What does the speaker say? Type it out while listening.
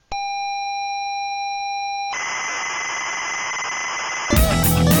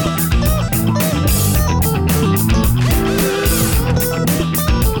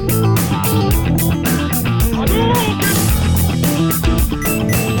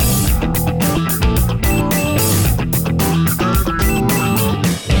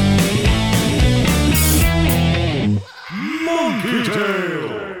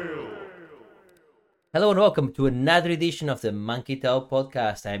Hello and welcome to another edition of the Monkey Tail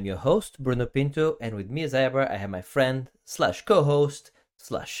Podcast. I am your host, Bruno Pinto, and with me as ever, I have my friend slash co-host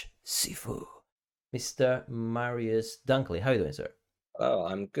slash Sifu, Mr. Marius Dunkley. How are you doing, sir? Oh,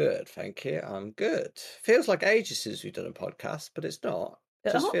 I'm good, thank you. I'm good. Feels like ages since we've done a podcast, but it's not.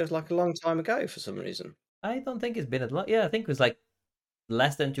 It just feels like a long time ago for some reason. I don't think it's been a lot. Yeah, I think it was like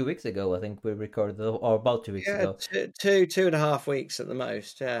less than 2 weeks ago. I think we recorded, or about 2 weeks ago. Two and a half weeks at the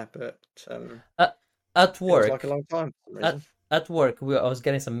most. Yeah, but At feels work, like a long time for some reason. at work, I was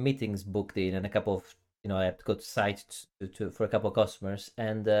getting some meetings booked in, and a couple of I had to go to site for a couple of customers,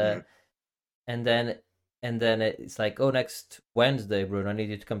 and then it's like, oh, next Wednesday, Bruno, I need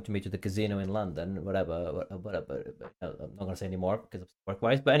you to come to me to the casino in London, whatever. I'm not gonna say anymore because of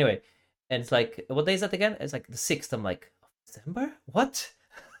work-wise. But anyway, and it's like, what day is that again? It's like the 6th. I'm like, December? What?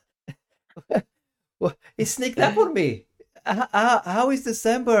 What? It sneaked up on me. How is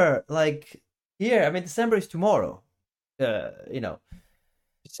December like here? I mean, December is tomorrow.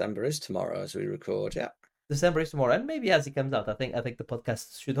 December is tomorrow as we record. Yeah. December is tomorrow, and maybe as it comes out, I think the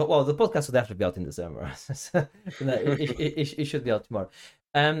podcast should. Well, the podcast would definitely be out in December. It should be out tomorrow.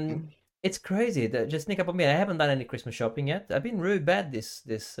 It's crazy that just sneak up on me. I haven't done any Christmas shopping yet. I've been really bad this.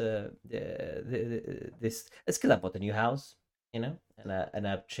 It's because I bought a new house, and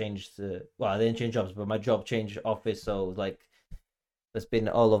I've changed. Well, I didn't change jobs, but my job changed office, so like there's been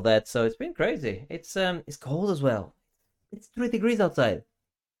all of that. So it's been crazy. It's cold as well. It's 3 degrees outside.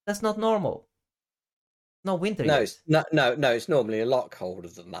 That's not normal. No winter No, yet. no. It's normally a lot colder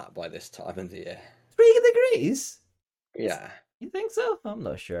than that by this time of the year. 3 degrees? Yeah. You think so? I'm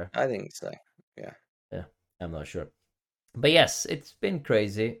not sure. I think so. Yeah. Yeah, I'm not sure. But yes, it's been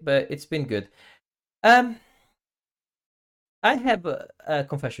crazy, but it's been good. I have a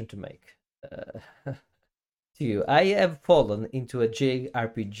confession to make to you. I have fallen into a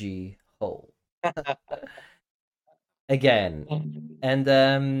JRPG hole again,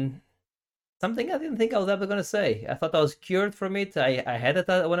 and something I didn't think I was ever gonna say. I thought I was cured from it. I had it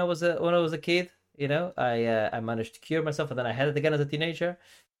when I was a kid. I managed to cure myself, and then I had it again as a teenager.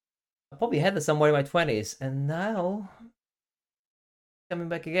 I probably had it somewhere in my 20s, and now coming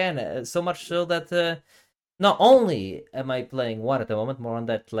back again. So much so that not only am I playing one at the moment, more on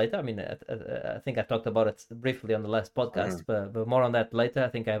that later. I mean, I think I talked about it briefly on the last podcast, but more on that later. I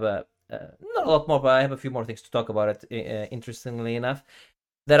think I have not a lot more, but I have a few more things to talk about it. Interestingly enough,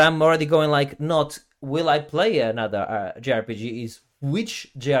 that I'm already going like, not will I play another JRPG, is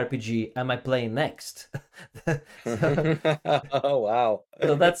which JRPG am I playing next? Oh wow!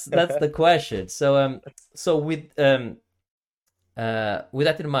 So that's the question. So with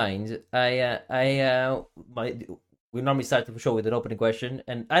that in mind, we normally start the show with an opening question,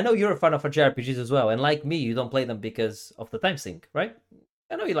 and I know you're a fan of JRPGs as well, and like me, you don't play them because of the time sink, right?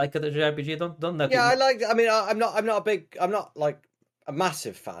 I know you like the JRPG. Don't knock Yeah, it. I like. I mean, I'm not like a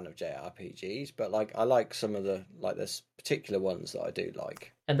massive fan of JRPGs, but like I like some of there's particular ones that I do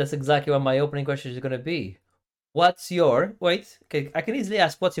like. And that's exactly what my opening question is going to be. What's your wait? Okay, I can easily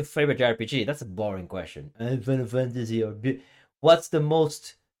ask, what's your favorite JRPG? That's a boring question. Final Fantasy or what's the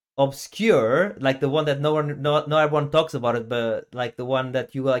most obscure, like the one that not everyone talks about it, but like the one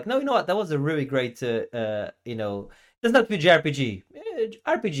that you were like, no, you know what? That was a really great, doesn't have to be JRPG,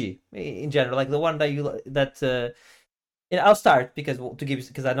 RPG in general, like the one that I'll start because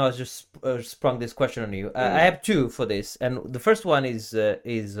I know I just sprung this question on you. I have two for this, and the first one is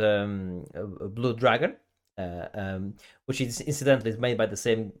Blue Dragon, which is incidentally made by the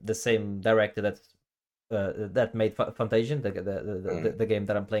same director that made Fantasian, the game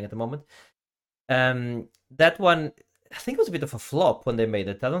that I'm playing at the moment. That one, I think, it was a bit of a flop when they made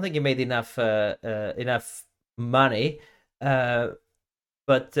it. I don't think it made enough money,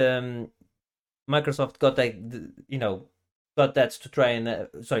 but Microsoft got got that to try and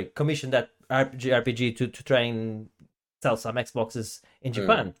commissioned that RPG to try and sell some Xboxes in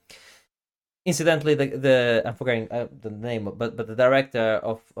Japan. Incidentally, I'm forgetting the name, but the director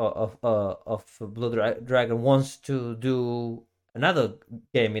of Blue Dragon wants to do another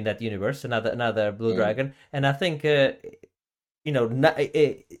game in that universe, another Blue Dragon, and I think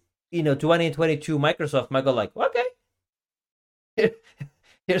 2022 Microsoft might go like, okay,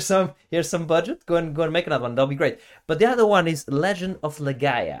 here's some budget, go and make another one, that'll be great. But the other one is Legend of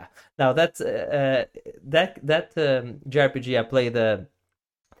Legaia. Now that JRPG I played, I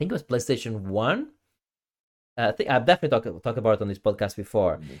think it was PlayStation 1. I think I've definitely talked about it on this podcast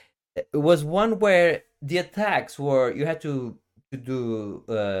before. It was one where the attacks were, you had to do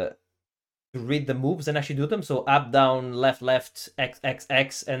to read the moves and actually do them. So up, down, left, X, X,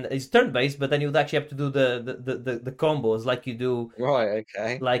 X, and it's turn-based, but then you would actually have to do the combos like you do, right?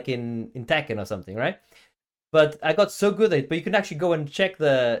 Okay, like in Tekken or something, right? But I got so good at it. But you can actually go and check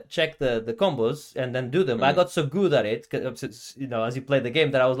the combos and then do them. I got so good at it, as you play the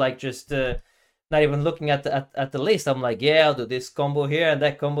game, that I was like just not even looking at the list. I'm like, yeah, I'll do this combo here and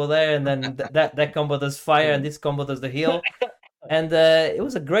that combo there, and then that combo does fire and this combo does the heal. And it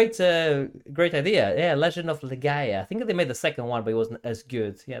was a great idea. Yeah, Legend of Legaia. I think they made the second one, but it wasn't as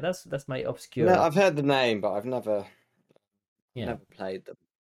good. Yeah, that's my obscure. No, I've heard the name, but I've never Yeah. played them.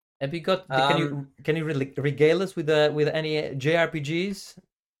 Have you got? Can you really regale us with any JRPGs?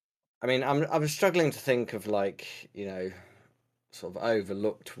 I mean, I'm struggling to think of like, sort of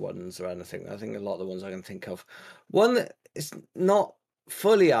overlooked ones or anything. I think a lot of the ones I can think of. One that is not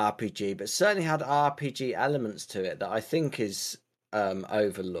fully RPG, but certainly had RPG elements to it that I think is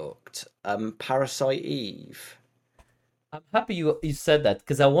overlooked. Parasite Eve. I'm happy you said that,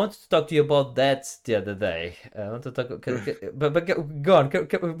 because I wanted to talk to you about that the other day. I want to talk, but go on.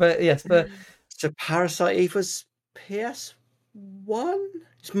 But yes, but So Parasite Eve was PS1.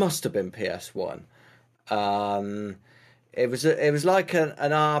 It must have been PS1. It was like an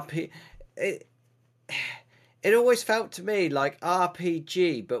RP. It always felt to me like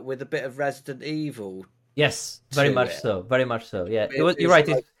RPG, but with a bit of Resident Evil. yes, very to much it. so, very much so. Yeah, It- you're it's right.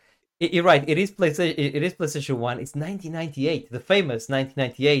 like- You're right. It is PlayStation. It is PlayStation 1. It's 1998, the famous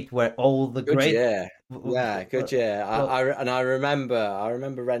 1998, where all the Good great. year. Yeah, good year. well- I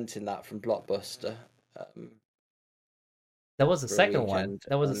remember renting that from Blockbuster. That was the for a second one. weekend,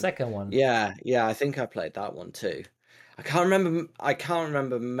 That was the and- second one. Yeah, I think I played that one too. I can't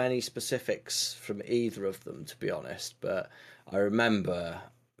remember many specifics from either of them, to be honest, but I remember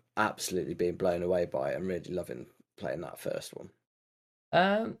absolutely being blown away by it and really loving playing that first one.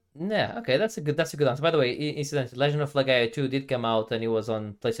 Yeah, okay, that's a good answer. By the way, incidentally, Legend of Legaia 2 did come out, and it was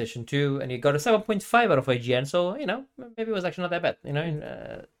on PlayStation 2, and it got a 7.5 out of IGN, so maybe it was actually not that bad.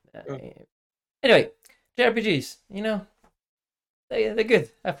 Anyway, JRPGs, they're good.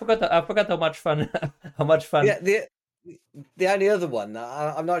 I forgot how much fun Yeah, the only other one that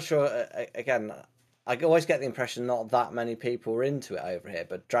I'm not sure. Again, I always get the impression not that many people are into it over here,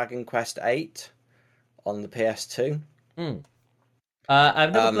 but Dragon Quest VIII on the PS2.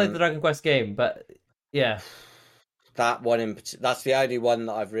 I've never played the Dragon Quest game, but yeah. That one that's the only one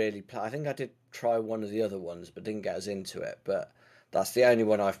that I've really played. I think I did try one of the other ones, but didn't get us into it. But that's the only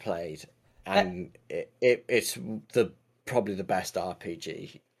one I've played, and it's probably the best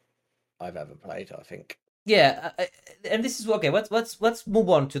RPG I've ever played, I think. Yeah, and this is okay. Let's move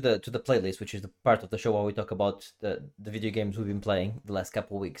on to the playlist, which is the part of the show where we talk about the video games we've been playing the last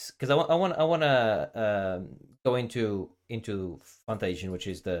couple of weeks. Because I want to go into Fantasian, which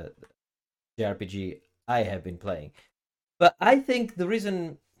is the JRPG I have been playing. But I think the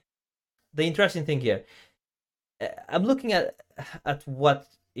interesting thing here, I'm looking at what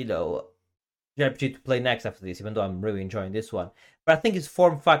JRPG to play next after this, even though I'm really enjoying this one. But I think its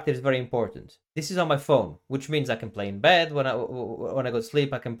form factor is very important. This is on my phone, which means I can play in bed when I go to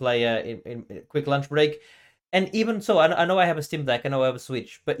sleep. I can play in a quick lunch break, and even so, I know I have a Steam Deck. I know I have a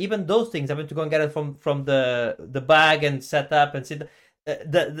Switch, but even those things, I have to go and get it from the bag and set up and sit.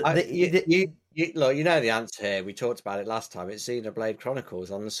 Look, you know the answer here. We talked about it last time. It's Xenoblade Chronicles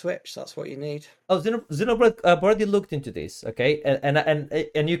on the Switch. That's what you need. Oh, Xenoblade! I've already looked into this. Okay,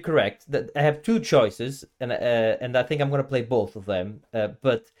 and you're correct. That I have two choices, and I think I'm going to play both of them.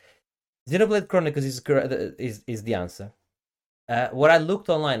 But Xenoblade Chronicles is the answer. What I looked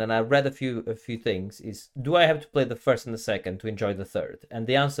online and I read a few things is, do I have to play the first and the second to enjoy the third? And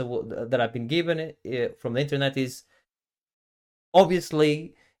the answer that I've been given from the internet is,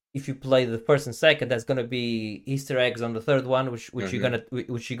 obviously, if you play the first and second, there's gonna be Easter eggs on the third one, which you're gonna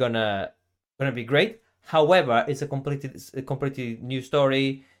be great. However, it's a completely new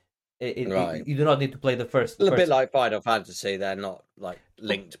story. Right. You do not need to play the first. A little bit like Final Fantasy. They're not like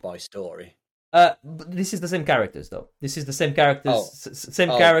linked by story. But this is the same characters, though. This is the same characters.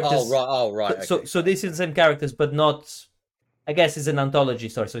 Characters. Oh, right. Okay. So this is the same characters, but not. I guess it's an anthology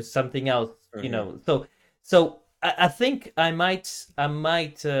story, so it's something else. So I think I might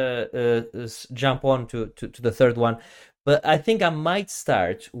jump on to the third one, but I think I might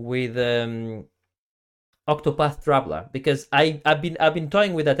start with Octopath Traveler, because I've been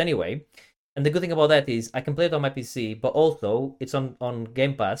toying with that anyway. And the good thing about that is I can play it on my PC, but also it's on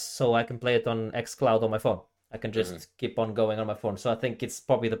Game Pass, so I can play it on xCloud on my phone. I can just keep on going on my phone. So I think it's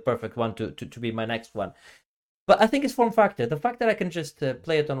probably the perfect one to be my next one. But I think it's form factor. The fact that I can just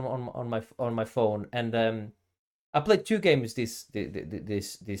play it on my phone, and I played 2 games this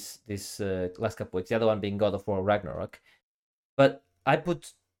last couple weeks. The other one being God of War Ragnarok, but I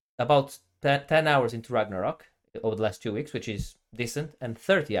put about 10 hours into Ragnarok over the last 2 weeks, which is decent, and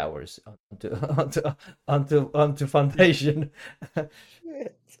 30 hours onto onto Foundation.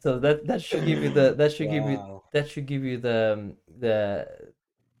 Shit. So that should give you the Wow. that should give you the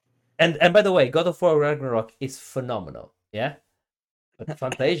and by the way, God of War Ragnarok is phenomenal. Yeah, but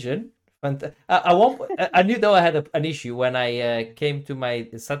Foundation. I won't. I knew though I had an issue when I came to my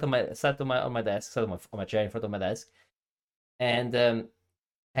sat on my desk, sat on my chair in front of my desk, and I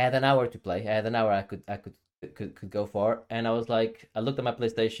had an hour to play. I had an hour I could go for, and I was like, I looked at my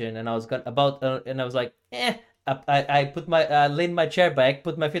PlayStation, and I was and I was like, eh. I put my leaned my chair back,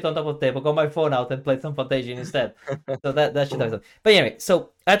 put my feet on top of the table, got my phone out, and played some Foundation instead. So that should have done. But anyway,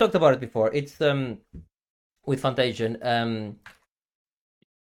 so I talked about it before. It's with Foundation.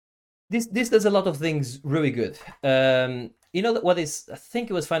 This does a lot of things really good. You know what is? I think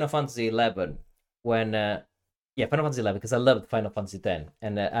it was Final Fantasy 11 when yeah, Final Fantasy 11 because I loved Final Fantasy 10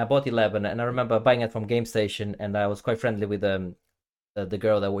 and I bought 11 and I remember buying it from GameStation and I was quite friendly with the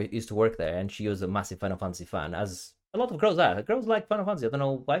girl that used to work there and she was a massive Final Fantasy fan as a lot of girls are. Girls like Final Fantasy. I don't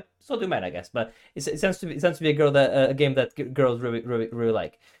know why. So do men, I guess. But it tends to be a girl that a game that girls really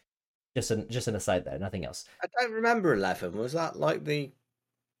like. Just an aside there, nothing else. I don't remember 11. Was that like the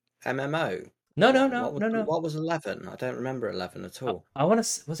MMO? No. What was 11? I don't remember 11 at all. I want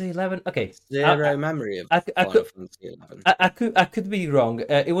to. Was it 11? Okay. Zero memory of Final Fantasy 11. I could be wrong.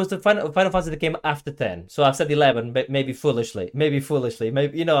 It was the Final Fantasy that came after 10. So I've said 11, but maybe foolishly. Maybe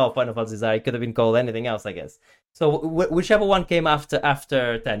you know how Final Fantasies are. It could have been called anything else, I guess. So whichever one came after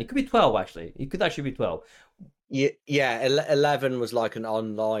 10. It could be 12 actually. It could actually be 12. Yeah, 11 was like an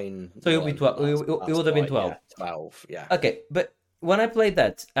online. So it would be 12. It would have been 12. Yeah, 12, yeah. Okay, but when I played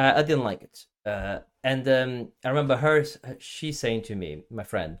that, I didn't like it. And I remember she saying to me, my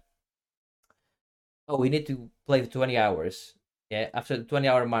friend, "Oh, we need to play 20 hours. Yeah, after the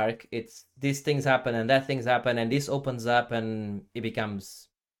 20-hour mark, it's these things happen and that things happen and this opens up and it becomes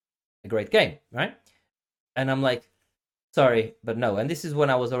a great game, right?" And I'm like, "Sorry, but no." And this is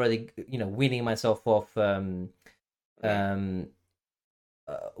when I was already, weaning myself off playing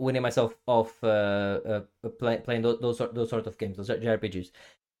those sort of games, those JRPGs.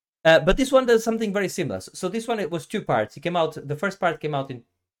 But this one does something very similar. So this one, it was two parts. It came out. The first part came out in.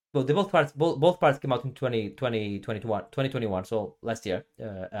 Well, both parts came out in 2021, so last year,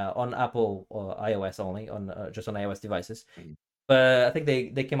 on Apple or iOS only, on just on iOS devices. But I think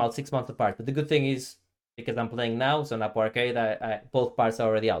they came out 6 months apart. But the good thing is, because I'm playing now, so on Apple Arcade, both parts are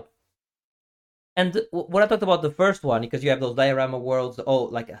already out. And when I talked about the first one, because you have those diorama worlds, I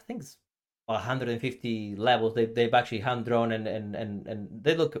think it's 150 levels. They've actually hand drawn and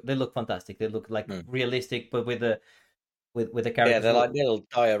they look fantastic. They look like realistic, but with the characters. Yeah, they're like little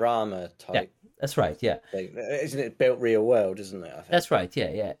diorama type. Yeah, that's right. Yeah, isn't it built real world? Isn't it? I think. That's right.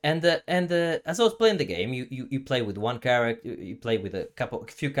 Yeah. And as I was playing the game, you play with one character, you play with a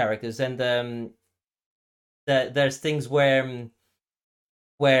few characters, and there's things where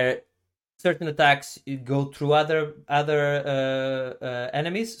certain attacks go through other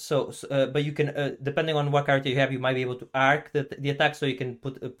enemies. So but you can depending on what character you have, you might be able to arc the attack, so you can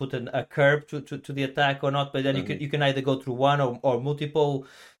put a curve to the attack or not. But then you can either go through one or multiple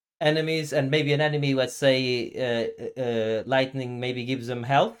enemies, and maybe an enemy, let's say lightning, maybe gives them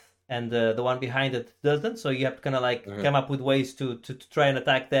health, and the one behind it doesn't. So you have to kind of like come up with ways to try and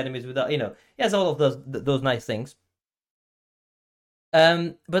attack the enemies without, it has all of those nice things.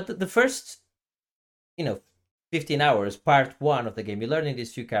 But the first, 15 hours, part one of the game, you're learning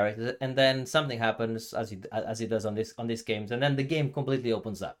these few characters, and then something happens as it does on these games, and then the game completely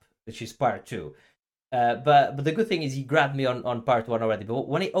opens up, which is part two. But the good thing is he grabbed me on part one already. But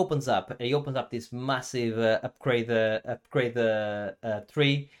when it opens up this massive upgrade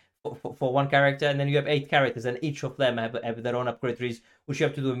tree for one character, and then you have 8 characters, and each of them have their own upgrade trees, which you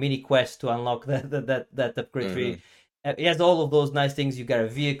have to do a mini quest to unlock that upgrade tree. It has all of those nice things. You get a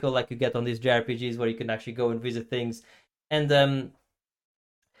vehicle like you get on these JRPGs where you can actually go and visit things. And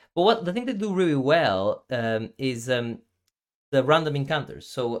but what the thing they do really well is the random encounters.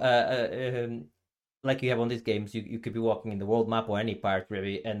 So like you have on these games, you could be walking in the world map or any part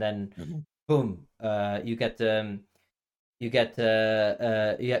really, and then boom, you have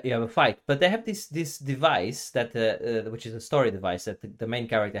a fight. But they have this device that which is a story device that the main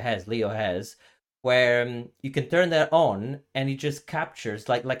character has, Leo has, where you can turn that on and it just captures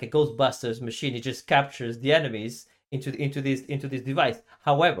like a Ghostbusters machine. It just captures the enemies into this device.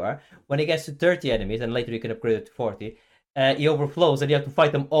 However, when it gets to 30 enemies, and later you can upgrade it to 40, it overflows and you have to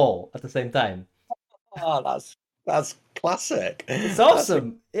fight them all at the same time. Oh, that's That's classic. It's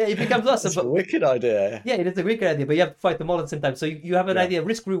awesome. Yeah, it becomes awesome. That's a But wicked idea. yeah, it is a great idea, but you have to fight them all at the same time. So you have an Yeah. idea,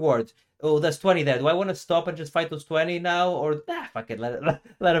 risk reward. Oh, there's 20 there. Do I want to stop and just fight those 20 now, or fuck it,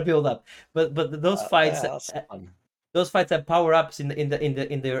 let it build up? But Yeah, that's fun. those fights have power ups in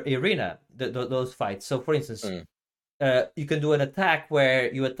the arena. Those fights. So for instance, Mm. you can do an attack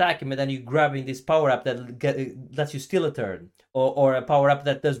where you attack him and then you grabbing this power up that lets you steal a turn, or a power up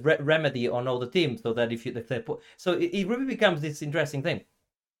that does remedy on all the teams, so that if they put, so it really becomes this interesting thing.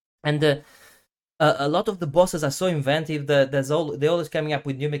 And a lot of the bosses are so inventive that they're always coming up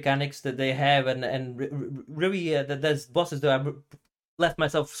with new mechanics that they have, and really there's bosses that I left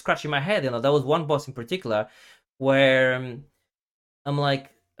myself scratching my head. There was one boss in particular where I'm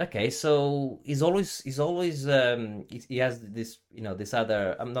like, okay, so he has this, this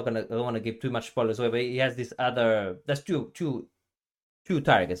other. I don't want to give too much spoilers away, but he has this other. There's two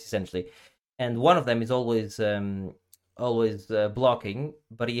targets essentially, and one of them is always blocking,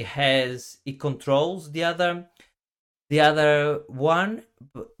 but he controls the other one,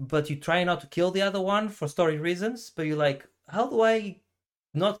 but you try not to kill the other one for story reasons. But you're like, how do I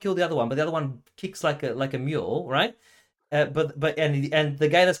not kill the other one? But the other one kicks like a mule, right? And the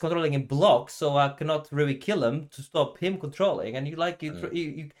guy that's controlling him blocks, so I cannot really kill him to stop him controlling. And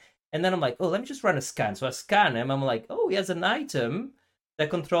and then I'm like, oh, let me just run a scan. So I scan him. I'm like, oh, he has an item that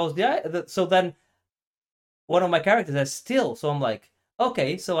controls so then one of my characters has steal. So I'm like,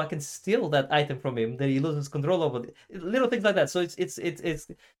 okay, so I can steal that item from him that he loses control over. Little things like that. So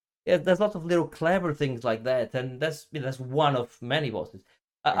yeah, there's lots of little clever things like that, and that's one of many bosses.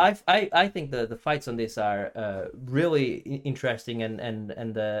 I think the fights on this are really interesting,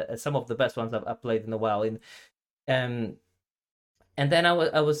 and some of the best ones I've played in a while. Um, and then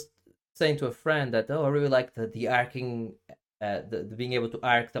I was saying to a friend that, oh, I really like the arcing, the being able to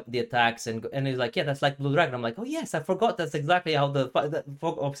arc the attacks, and he's like, yeah, that's like Blue Dragon. I'm like, oh yes, I forgot that's exactly how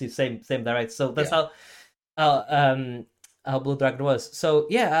obviously same direct. So that's how how Blue Dragon was. So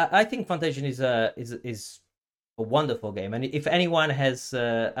yeah, I think Fantasian is a wonderful game, and if anyone has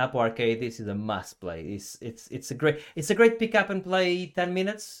Apple Arcade, this is a must play. It's a great pick up and play 10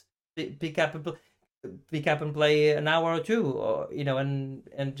 minutes, pick up and play an hour or two, or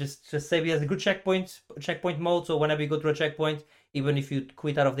and just save it as a good checkpoint mode. So whenever you go through a checkpoint, even if you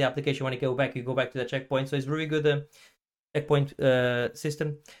quit out of the application, when you go back to the checkpoint. So it's really good checkpoint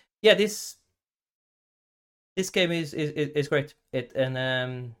system. Yeah, this game is great.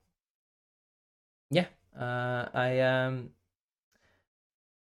 Yeah, I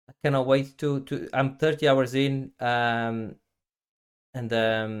cannot wait to. I'm 30 hours in, and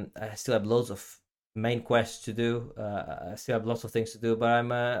I still have loads of main quests to do. I still have lots of things to do, but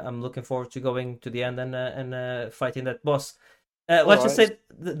I'm looking forward to going to the end and fighting that boss. Let's just say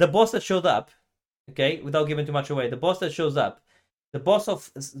the boss that showed up. Okay, without giving too much away, the boss that shows up,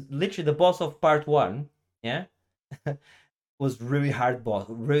 literally the boss of part one. Yeah. Was really hard boss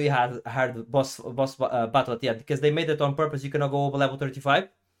battle at the end, because they made it on purpose. You cannot go over level 35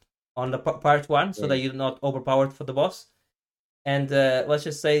 on the part one, so that you're not overpowered for the boss. And let's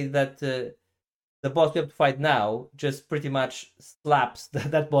just say that the boss we have to fight now just pretty much slaps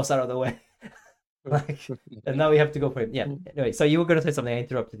that boss out of the way. And now we have to go for him. Yeah. Anyway, so you were going to say something. I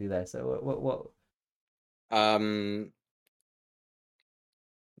interrupted you there. So what?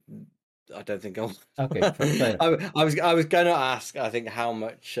 I don't think I'll. Okay. I was going to ask. I think how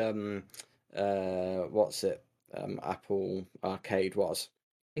much what's it? Apple Arcade was. I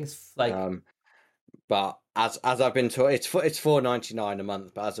think it's like. But as I've been talking, it's $4.99 a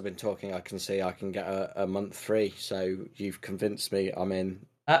month. But as I've been talking, I can see I can get a month free. So you've convinced me. I'm in.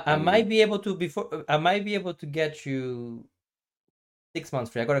 I might be able to get you 6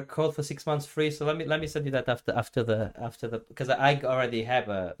 months free. I got a code for 6 months free, so let me send you that after the because I already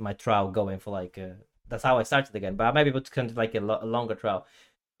have my trial going for like that's how I started again. But I might be able to kind of like a longer trial.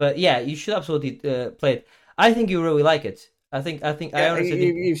 But yeah, you should absolutely play it. I think you really like it. I think I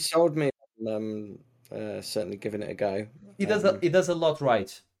honestly you've sold me. Certainly giving it a go. It does a lot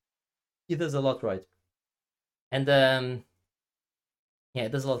right. It does a lot right, and yeah,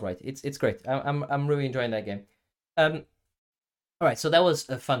 it does a lot right. It's great. I'm really enjoying that game. All right, so that was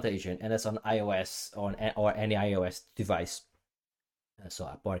a Fantasian, and that's on iOS or any iOS device. So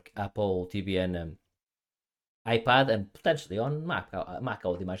Apple TV and iPad, and potentially on Mac. Mac, I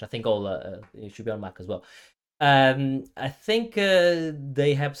would imagine. I think it should be on Mac as well. I think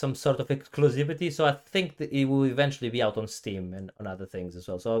they have some sort of exclusivity, so I think that it will eventually be out on Steam and on other things as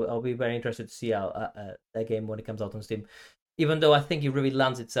well. So I'll be very interested to see how that game when it comes out on Steam. Even though I think it really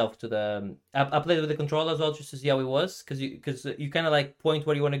lends itself to the. I played with the controller as well just to see how it was, because you kind of like point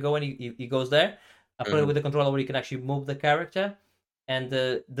where you want to go and he goes there. I played with the controller where you can actually move the character, and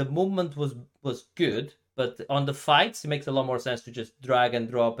the movement was good. But on the fights, it makes a lot more sense to just drag and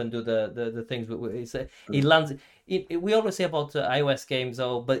drop and do the things. It lands. We always say about iOS games,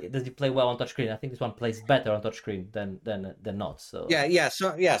 but does it play well on touchscreen? I think this one plays better on touchscreen than not. So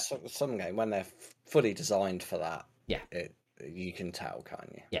some game when they're fully designed for that. Yeah, you can tell,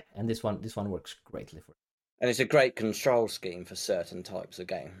 can't you? Yeah, and this one works greatly for it. And it's a great control scheme for certain types of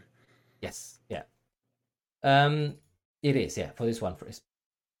game. Yes, yeah. It is, yeah, for this one first.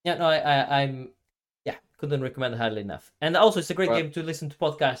 Yeah, no, I'm couldn't recommend it highly enough. And also, it's a great game to listen to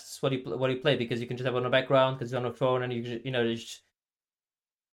podcasts while you play, because you can just have it on the background because you're on the phone and you're just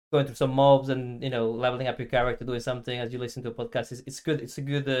going through some mobs and leveling up your character, doing something as you listen to a podcast. It's good. It's a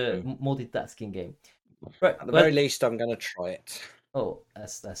good multitasking game. Right, at the very least, I'm going to try it. Oh,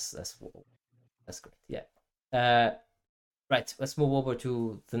 that's great. Yeah. Right, let's move over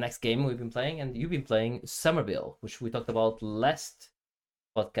to the next game we've been playing, and you've been playing Somerville, which we talked about last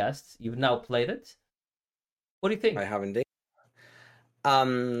podcast. You've now played it. What do you think? I have indeed.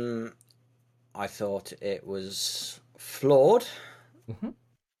 I thought it was flawed,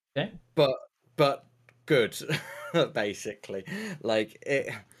 okay, but good, basically. Like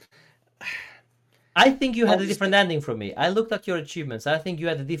it. I think you had a different ending from me. I looked at your achievements. I think you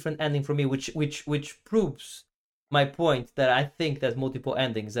had a different ending from me, which proves my point that I think there's multiple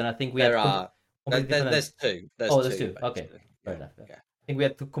endings, and I think we there's two. There's two. Okay, fair enough. Yeah. I think we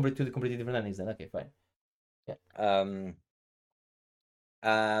had two completely different endings then. Okay, fine. Yeah.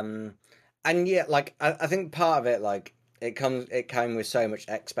 And yeah, like I think part of it, like it came with so much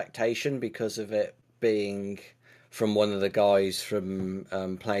expectation because of it being from one of the guys from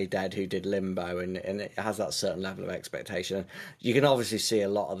Play Dead who did Limbo, and it has that certain level of expectation. You can obviously see a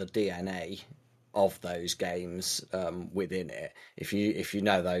lot of the DNA of those games within it. If you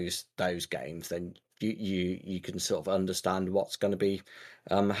know those games, then you can sort of understand what's going to be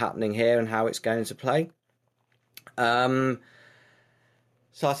happening here and how it's going to play. So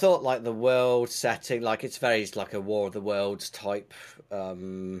I thought, like, the world setting, like, it's very like a War of the Worlds type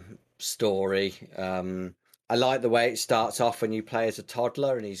story. I like the way it starts off when you play as a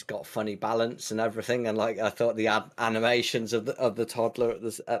toddler and he's got funny balance and everything. And like I thought the animations of the toddler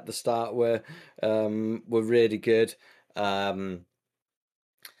at the start were really good. The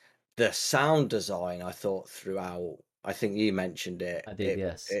sound design, I thought, throughout, I think you mentioned it. I did,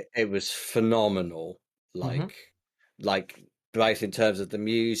 yes. It was phenomenal. Like both in terms of the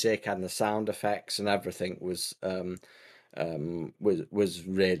music and the sound effects and everything was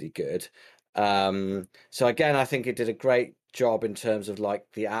really good. So again, I think it did a great job in terms of like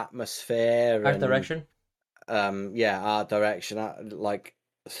the atmosphere, art direction. Art direction. Like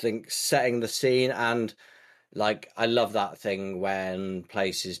I think setting the scene, and like I love that thing when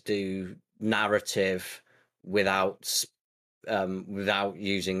places do narrative without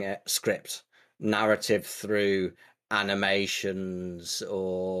using a script, narrative through animations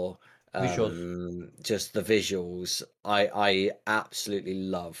or just the visuals. I absolutely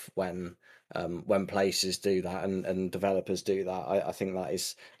love when places do that and developers do that. I think that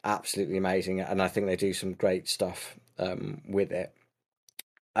is absolutely amazing, and I think they do some great stuff with it.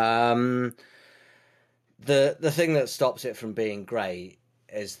 The thing that stops it from being great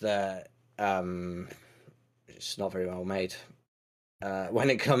is that it's not very well made. When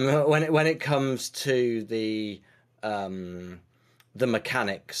it comes to the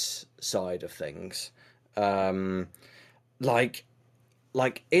mechanics side of things, like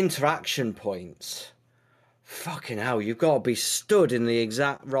interaction points, fucking hell, you've got to be stood in the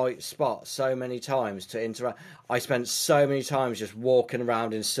exact right spot so many times to interact. I spent so many times just walking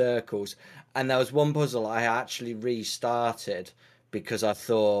around in circles, and there was one puzzle I actually restarted because I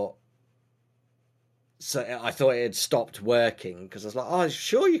thought it had stopped working, because I was like, oh,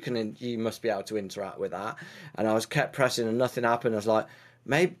 sure, you must be able to interact with that, and I was kept pressing and nothing happened. I was like,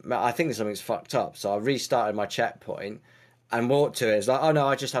 maybe I think something's fucked up, so I restarted my checkpoint and walked to it. It's like, oh no,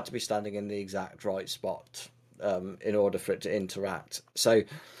 I just had to be standing in the exact right spot in order for it to interact. So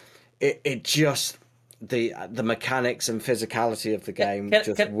it just the mechanics and physicality of the game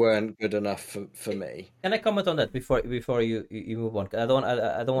weren't good enough for me. Can I comment on that before you move on? I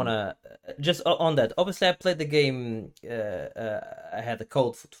don't want to just on that. Obviously, I played the game. I had the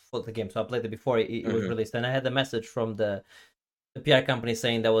code for the game, so I played it before it was released, and I had a message from the PR company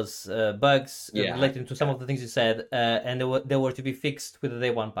saying there was bugs relating to some of the things you said, and they were to be fixed with the day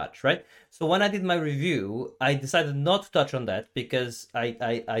one patch, right? So when I did my review, I decided not to touch on that because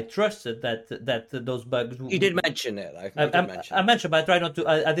I trusted that those bugs. You did mention it though. I mentioned, but I tried not to.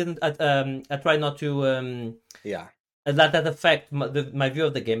 I didn't. I tried not to. and that affect my view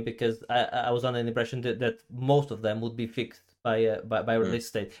of the game, because I was under the impression that most of them would be fixed by Mm.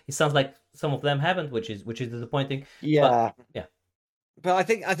 release date. It sounds like some of them haven't, which is disappointing. But Yeah, yeah, but I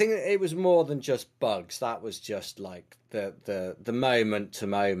think it was more than just bugs. That was just like the moment to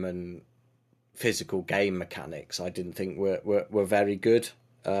moment physical game mechanics. I didn't think were very good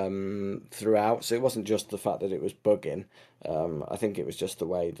throughout. So it wasn't just the fact that it was bugging. I think it was just the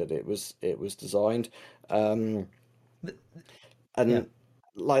way that it was designed. Um, yeah, and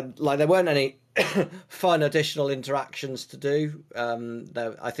like there weren't any fun additional interactions to do.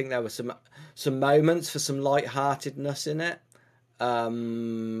 I think there were some moments for some light-heartedness in it,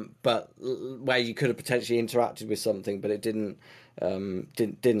 but where you could have potentially interacted with something, but it didn't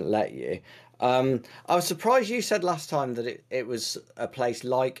let you. I was surprised you said last time that it was a place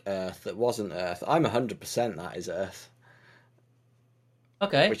like Earth that wasn't Earth. I'm 100% that is Earth,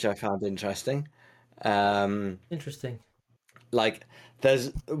 okay, which I found interesting. Um, interesting. like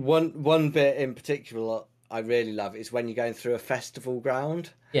there's one bit in particular I really love is when you're going through a festival ground.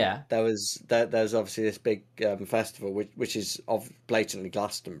 Yeah, There's obviously this big festival which is of blatantly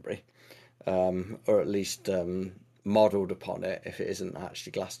Glastonbury, or at least modelled upon it if it isn't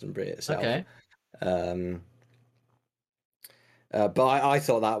actually Glastonbury itself. okay. Um, but I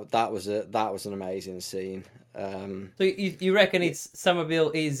thought that was an amazing scene. So you reckon it's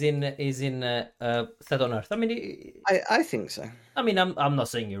Somerville is in set on Earth? I mean, I think so. I mean, I'm not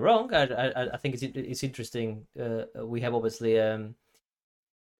saying you're wrong. I think it's interesting. We have obviously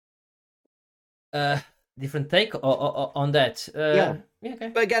uh different take on that. Yeah. Yeah, okay.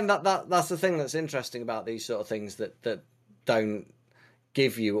 But again, that's the thing that's interesting about these sort of things that don't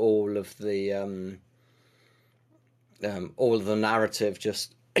give you all of the narrative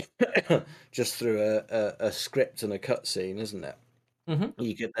just through a script and a cutscene, isn't it? Hmm.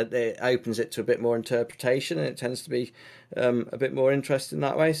 It opens it to a bit more interpretation, and it tends to be a bit more interesting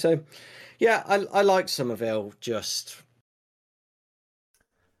that way. So, yeah, I like Somerville. Just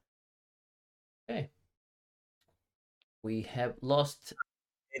Okay, we have lost.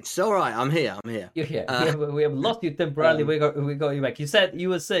 it's all right. I'm here. I'm here. You're here. Uh, We have lost you temporarily. um, We got you back. You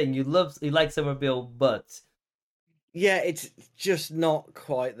were saying you like Somerville, but yeah, it's just not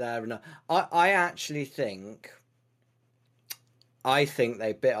quite there enough. I actually think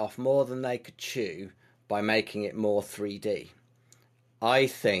they bit off more than they could chew by making it more 3D. I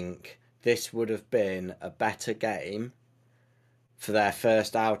think this would have been a better game for their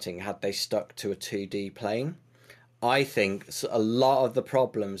first outing had they stuck to a 2D plane. I think a lot of the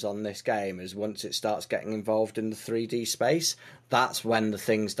problems on this game is once it starts getting involved in the 3D space, that's when the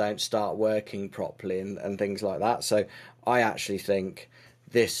things don't start working properly and things like that. So I actually think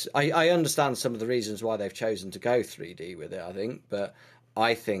I understand some of the reasons why they've chosen to go 3D with it, I think, but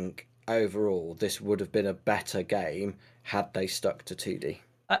I think overall this would have been a better game had they stuck to 2D.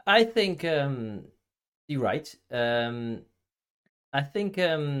 I think you're right. I think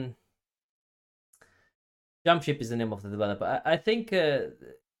Jumpship is the name of the developer. I think the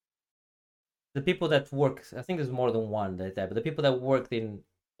people that work, I think there's more than one that, but the people that worked in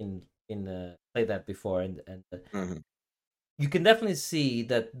Play That before, and Mm-hmm. you can definitely see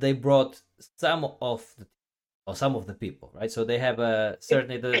that they brought some of the people, right? So they have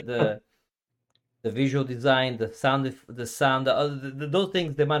certainly the visual design, the sound, those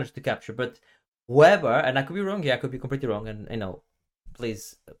things they managed to capture. But whoever, and I could be wrong, yeah, I could be completely wrong, and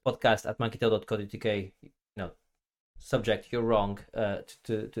please podcast at monkeytail.co.uk, subject you're wrong,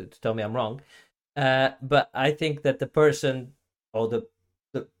 to tell me I'm wrong. But I think that the person or the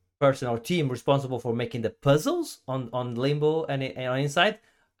person or team responsible for making the puzzles on Limbo and on Inside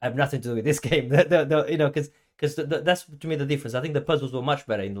have nothing to do with this game. Because that's to me the difference. I think the puzzles were much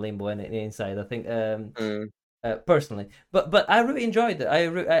better in Limbo and Inside. I think Mm. personally, but I really enjoyed it.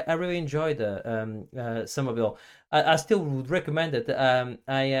 I really enjoyed Somerville. I still would recommend it.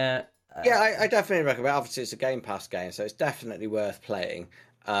 Yeah, I definitely recommend. Obviously, it's a Game Pass game, so it's definitely worth playing.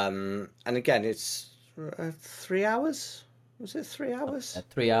 And again, it's 3 hours. Was it 3 hours?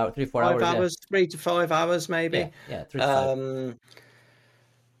 3 hours, 4 Five hours. Yeah, hours, 3 to 5 hours, yeah, maybe. yeah. 3 to 5.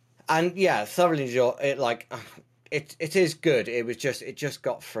 And yeah, thoroughly enjoy it. Like, it is good. It just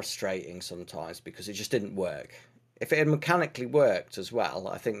got frustrating sometimes because it just didn't work. If it had mechanically worked as well,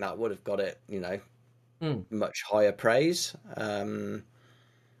 I think that would have got it, Mm. much higher praise.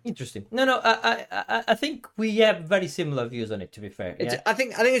 Interesting. No, I think we have very similar views on it. To be fair, yeah. I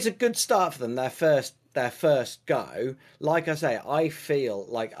think it's a good start for them. Their first go. Like I say, I feel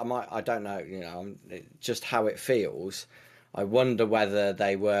like I don't know. Just how it feels. I wonder whether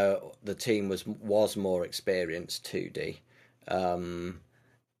the team was more experienced 2D.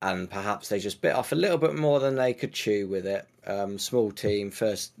 and perhaps they just bit off a little bit more than they could chew with it. Small team,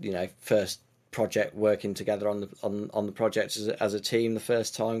 first project, working together on the project as a team the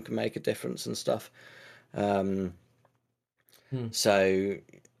first time can make a difference and stuff. So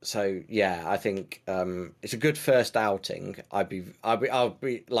yeah, I think it's a good first outing. I'll be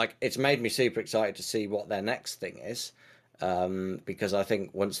like, it's made me super excited to see what their next thing is, because I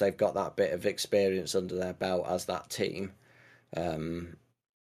think once they've got that bit of experience under their belt as that team,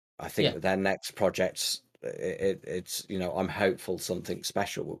 I think their next projects, it's I'm hopeful something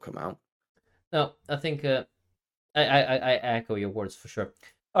special will come out. No, I think I echo your words for sure.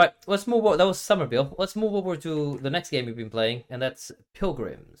 All right, let's move on. That was Somerville. Let's move over to the next game we've been playing, and that's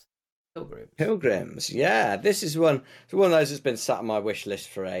Pilgrims. Pilgrims, yeah. This is one of those that's been sat on my wish list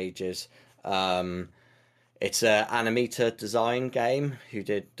for ages. It's a Animita Design game who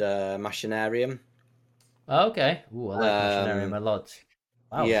did Machinarium. Okay. Ooh, I like Machinarium a lot.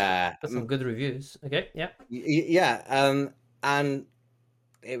 Wow. Yeah. Got some good reviews. Okay, yeah. Yeah. And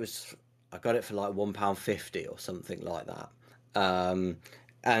it was, I got it for like £1.50 or something like that.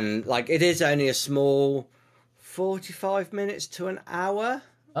 And like, it is only a small 45 minutes to an hour.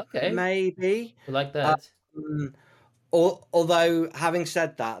 Okay. Maybe. I like that. Although, having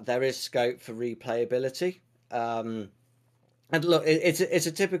said that, there is scope for replayability. And look, it's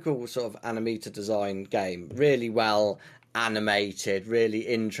a typical sort of Animita Design game. Really well animated, really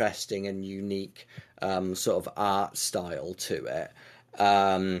interesting and unique sort of art style to it.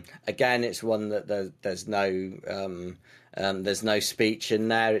 Again, it's one that there's no speech in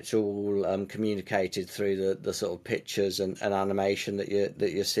there. It's all communicated through the sort of pictures and animation that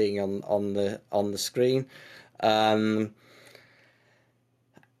you're seeing on the screen.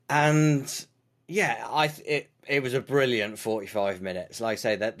 And yeah, it was a brilliant 45 minutes. Like I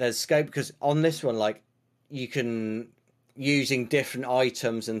say, that there's scope, because on this one, like, you can, using different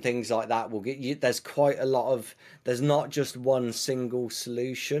items and things like that, will get you, there's quite a lot of, there's not just one single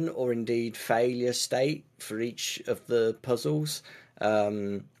solution or indeed failure state for each of the puzzles.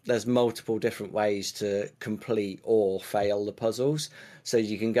 There's multiple different ways to complete or fail the puzzles, so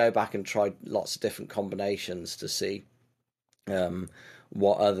you can go back and try lots of different combinations to see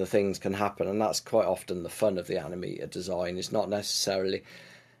what other things can happen. And that's quite often the fun of the Animita Design. It's not necessarily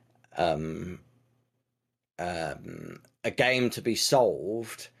a game to be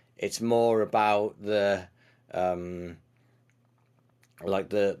solved. It's more about the like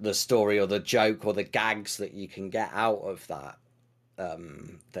the story or the joke or the gags that you can get out of that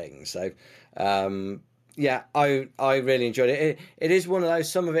thing. So yeah, I really enjoyed it. It is one of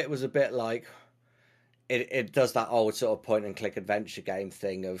those, some of it was a bit like, it does that old sort of point and click adventure game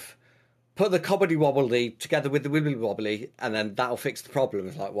thing of put the cobbly wobbly together with the wibbly wobbly and then that'll fix the problem.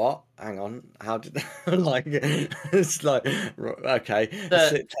 It's like, what? Hang on, how did like, it's like, okay,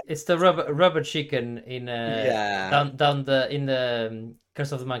 it's the rubber chicken in down in the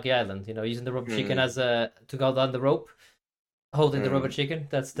Curse of the Monkey Island, using the rubber chicken as to go down the rope, holding the rubber chicken.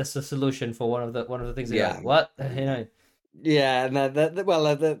 That's the solution for one of the things. Yeah. Like, what? Yeah, and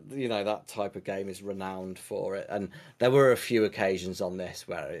that type of game is renowned for it. And there were a few occasions on this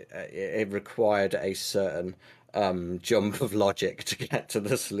where it required a certain jump of logic to get to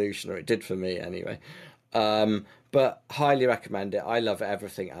the solution, or it did for me anyway. But highly recommend it. I love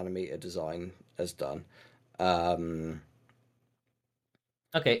everything Animita Design has done.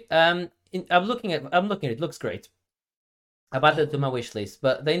 Okay. I'm looking at it. Looks great. I've added it to my wish list,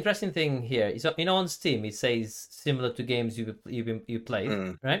 but the interesting thing here is, on Steam it says similar to games you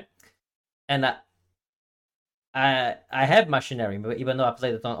played, right? And I have Machinarium, but even though I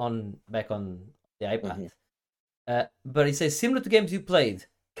played it back on the iPad, but it says similar to games you played.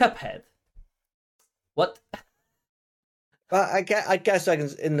 Cuphead. What? But I guess I can,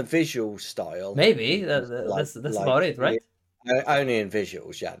 in the visual style. Maybe that's about it, right? Only in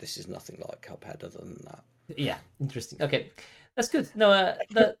visuals. Yeah, this is nothing like Cuphead other than that. Yeah, interesting. Okay, that's good. No,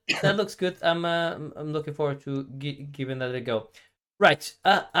 that looks good. I'm looking forward to giving that a go. Right,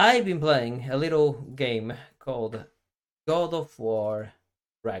 I've been playing a little game called God of War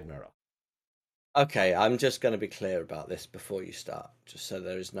Ragnarok. Okay, I'm just going to be clear about this before you start, just so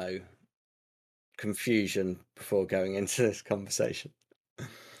there is no confusion before going into this conversation.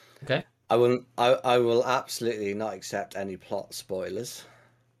 Okay. I will absolutely not accept any plot spoilers.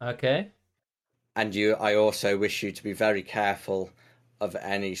 Okay. And I also wish you to be very careful of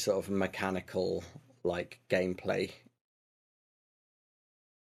any sort of mechanical, like, gameplay.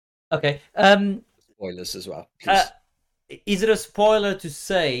 Okay. Spoilers as well. Is it a spoiler to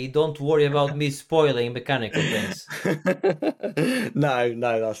say don't worry about me spoiling mechanical things?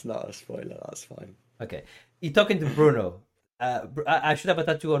 No, that's not a spoiler. That's fine. Okay. You're talking to Bruno. I should have a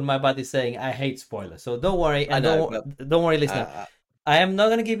tattoo on my body saying I hate spoilers. So don't worry, I and know, don't worry, listener. but I am not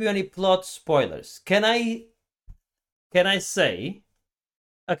gonna give you any plot spoilers. Can I say?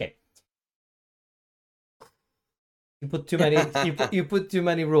 Okay, you put too many. You put too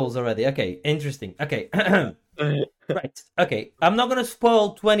many rules already. Okay, interesting. Okay, right. Okay, I'm not gonna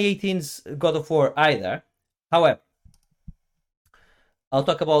spoil 2018's God of War either. However, I'll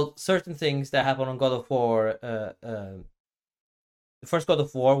talk about certain things that happen on God of War. The first God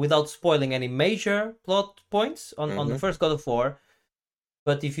of War without spoiling any major plot points on the first God of War.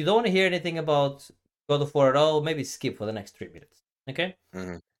 But if you don't want to hear anything about God of War at all, maybe skip for the next 3 minutes. Okay?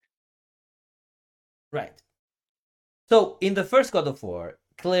 Right. So in the first God of War,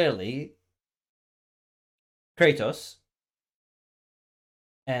 clearly Kratos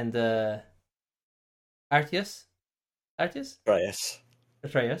and Atreus. Atreus.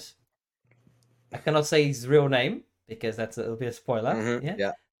 I cannot say his real name because it'll be a spoiler.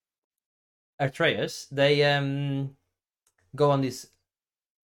 Yeah. Atreus. They go on this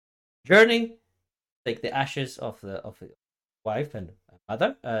journey, take the ashes of the wife and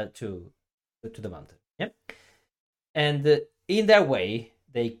mother to the mountain. Yeah, and in their way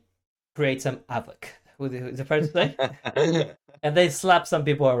they create some havoc. Is it fair to say? And they slap some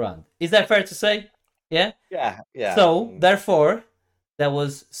people around. Is that fair to say? Yeah. Yeah. So therefore, there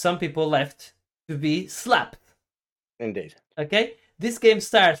was some people left to be slapped. Indeed. Okay. This game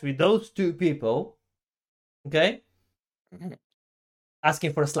starts with those two people. Okay.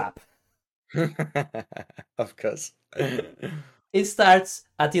 Asking for a slap. Of course. It starts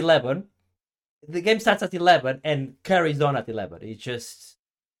at 11. The game starts at 11 and carries on at 11. It just...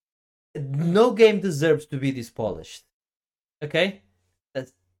 No game deserves to be this polished. Okay?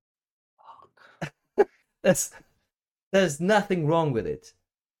 There's nothing wrong with it.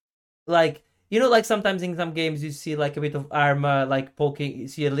 Like, you know, like sometimes in some games you see like a bit of armor, like poking, you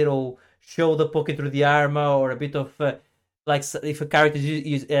see a little shoulder poking through the armor, or a bit of... like if a character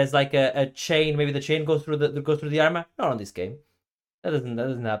has like a chain, maybe the chain goes through the armor. Not on this game. That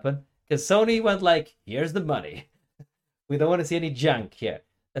doesn't happen. Because Sony went like, here's the money. We don't want to see any junk here.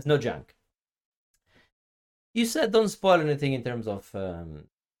 There's no junk. You said don't spoil anything in terms of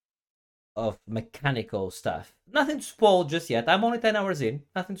mechanical stuff. Nothing to spoil just yet. I'm only 10 hours in.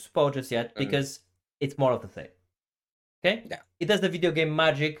 Nothing to spoil just yet because it's more of the thing. Okay? Yeah. It does the video game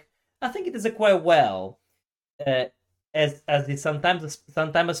magic. I think it does it quite well. As some time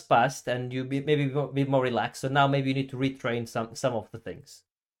has passed and you maybe be more relaxed, so now maybe you need to retrain some of the things.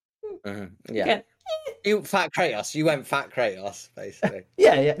 Yeah. Again, you went fat Kratos, basically.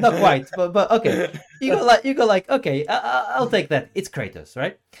 yeah, not quite, but okay. You go like okay, I'll take that. It's Kratos,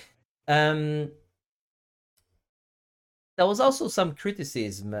 right? There was also some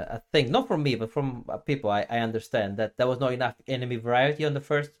criticism, I think, not from me, but from people. I understand that there was not enough enemy variety on the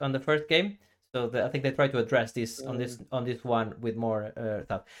first game. So I think they try to address this on this one with more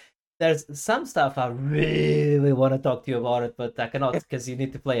stuff. There's some stuff I really want to talk to you about it, but I cannot because you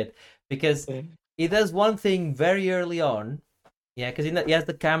need to play it. Because it does one thing very early on. Yeah, because he has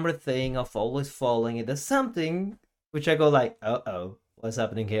the camera thing of always falling. It does something which I go like, uh-oh, what's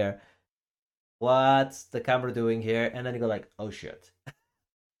happening here? What's the camera doing here? And then you go like, oh shit.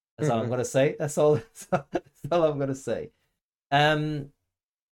 That's all I'm going to say. That's all I'm going to say.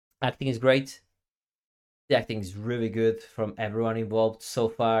 Acting is great. The acting is really good from everyone involved so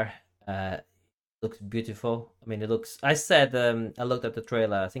far. Looks beautiful. I mean, it looks... I said, I looked at the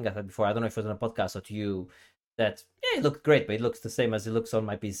trailer, I think I said before, I don't know if it was on a podcast or to you, that, yeah, it looked great, but it looks the same as it looks on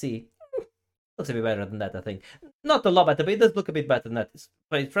my PC. Looks a bit better than that, I think. Not a lot better, but it does look a bit better than that.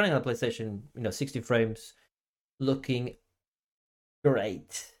 But it's running on a PlayStation, 60 frames, looking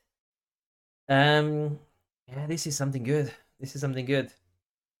great. Yeah, this is something good.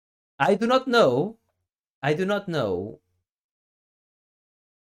 I do not know. I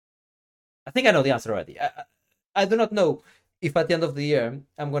think I know the answer already. I do not know if at the end of the year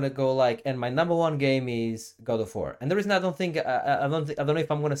I'm gonna go like, and my number one game is God of War. And the reason I don't know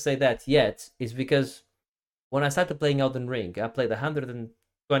if I'm gonna say that yet is because when I started playing Elden Ring, I played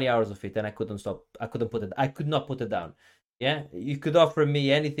 120 hours of it, and I couldn't stop. I could not put it down. Yeah, you could offer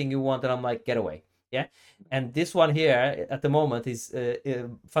me anything you want, and I'm like, get away. Yeah, and this one here at the moment is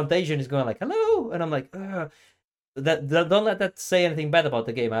Fantasian is going like, hello, and I'm like, that don't let that say anything bad about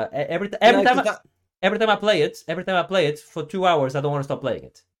the game. Every time I play it for 2 hours, I don't want to stop playing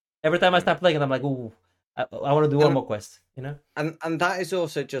it. Every time I start playing it, I'm like, ooh, I want to do one more quest, And that is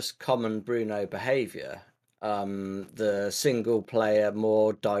also just common Bruno behavior. The single player,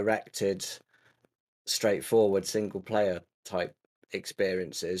 more directed, straightforward single player type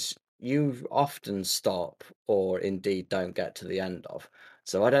experiences you often stop or indeed don't get to the end of.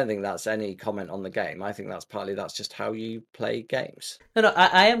 So I don't think that's any comment on the game. I think that's just how you play games. No, no,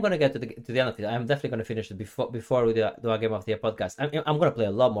 I am gonna get to the end of it. I'm definitely gonna finish it before we do our Game of the Year podcast. I'm gonna play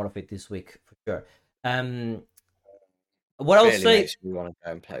a lot more of it this week for sure. Um, what I'll Really say, makes me want to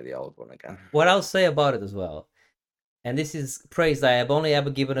go and play the old one again. what I'll say about it as well, and this is praise that I have only ever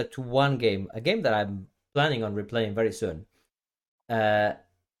given it to one game, a game that I'm planning on replaying very soon. Uh,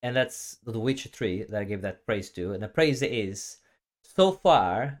 and that's The Witcher 3 that I gave that praise to. And the praise is, so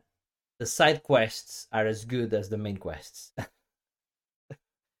far, the side quests are as good as the main quests.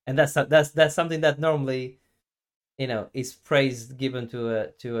 And that's something that normally, is praise given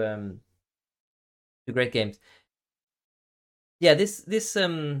to great games. Yeah, this this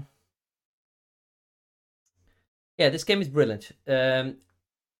game is brilliant.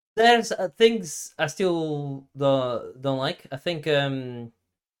 There's things I still don't like. I think the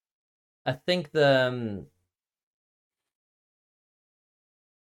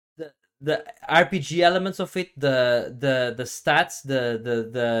RPG elements of it, the stats,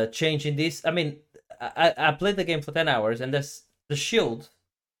 the change in this. I mean, I played the game for 10 hours, and there's the shield.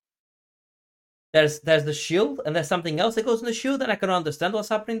 There's the shield, and there's something else that goes in the shield, and I can understand what's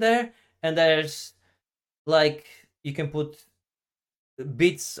happening there. And there's like you can put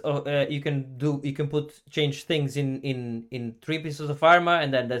bits of you can put change things in 3 pieces of armor,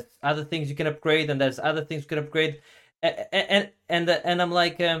 and then there's other things you can upgrade, and there's other things you can upgrade, and I'm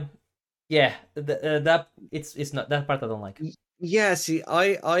like, yeah, that it's not that part I don't like. Yeah, see,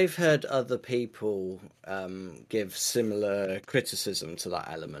 I've heard other people give similar criticism to that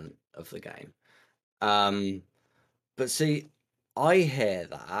element of the game. But see, I hear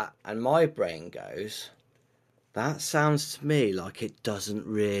that, and my brain goes, that sounds to me like it doesn't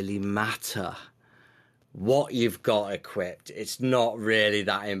really matter what you've got equipped. It's not really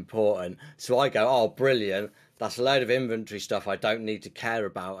that important. So I go, oh, brilliant. That's a load of inventory stuff I don't need to care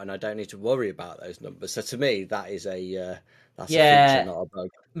about, and I don't need to worry about those numbers. So to me, that's a feature, Yeah, not a bug.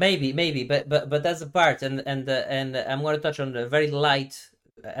 maybe, but that's the part, and I'm going to touch on the very light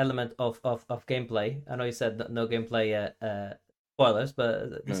element of gameplay. I know you said no gameplay spoilers,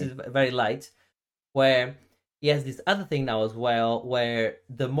 but this is very light, where he has this other thing now as well, where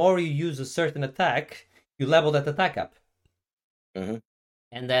the more you use a certain attack, you level that attack up. Mm-hmm.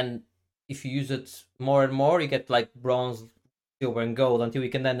 And then if you use it more and more, you get like bronze, silver, and gold until you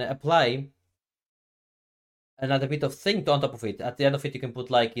can then apply another bit of thing on top of it. At the end of it, you can put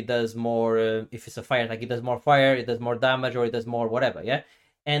like it does more. If it's a fire attack, it does more fire, it does more damage, or it does more whatever. Yeah,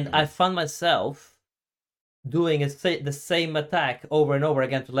 and I found myself doing the same attack over and over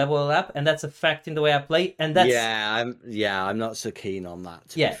again to level it up, and that's affecting the way I play. And that's I'm not so keen on that.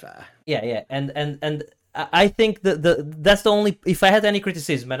 To yeah, be fair, yeah, and I think that's the only. If I had any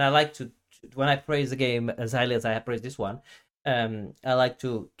criticism, and I like to when I praise the game as highly as I have praised this one, I like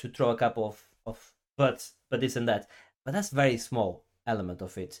to throw a couple of but this and that. But that's very small element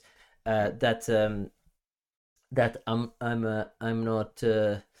of it. That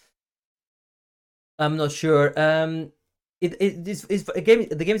I'm not sure. It's a game.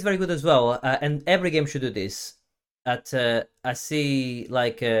 The game is very good as well, and every game should do this. I see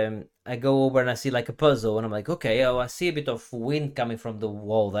like I go over and I see like a puzzle, and I'm like, okay, oh, I see a bit of wind coming from the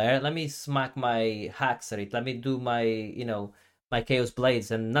wall there. Let me smack my hacks at it. Let me do my my chaos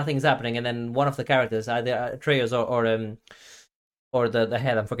blades, and nothing's happening. And then one of the characters, either Atreus or the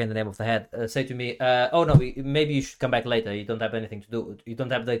head, I'm forgetting the name of the head, say to me, oh no, maybe you should come back later. You don't have anything to do. You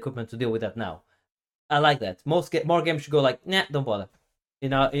don't have the equipment to deal with that now. I like that. More games should go like, nah, don't bother.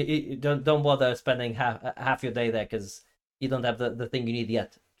 You don't bother spending half your day there because you don't have the thing you need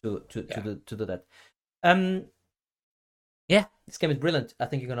yet to do that. Yeah, this game is brilliant. I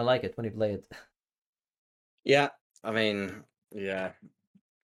think you're gonna like it when you play it. Yeah, I mean, yeah,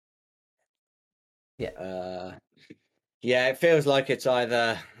 yeah. Yeah, it feels like it's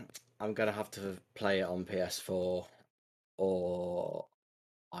either I'm gonna have to play it on PS4 or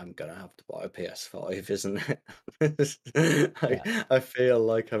I'm gonna have to buy a PS5, isn't it? I feel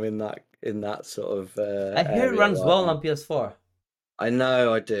like I'm in that sort of. I hear it runs well on PS4. I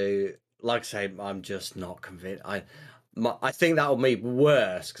know I do. Like I say, I'm just not convinced. I think that'll be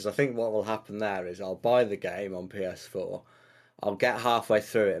worse because I think what will happen there is I'll buy the game on PS4, I'll get halfway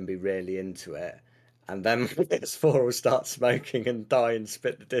through it and be really into it, and then PS4 will start smoking and die and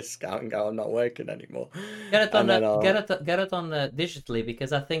spit the disc out and go, I'm not working anymore. Get it on digitally,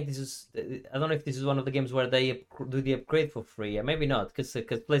 because I think this is. I don't know if this is one of the games where they do the upgrade for free. Maybe not, because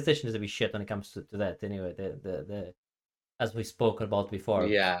PlayStation is a bit shit when it comes to that. Anyway, the as we spoke about before.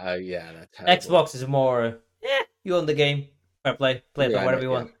 Yeah, oh yeah. Xbox is more. You own the game. Fair play. Play it on whatever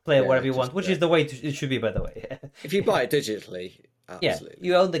you want. Play it whatever you want, which is the way it should be, by the way. If you buy it digitally, absolutely. Yeah,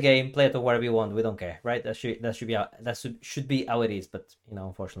 you own the game. Play it on whatever you want. We don't care, right? That should be should be how it is. But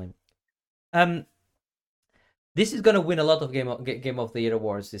unfortunately, this is gonna win a lot of game of the year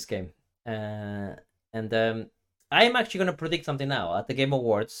awards. This game, and I am actually gonna predict something now at the Game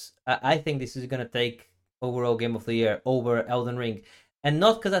Awards. I think this is gonna take overall game of the year over Elden Ring, and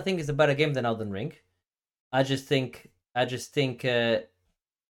not because I think it's a better game than Elden Ring. I just think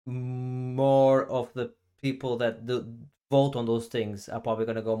more of the people that vote on those things are probably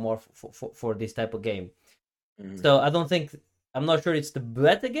going to go more for this type of game. So I'm not sure it's the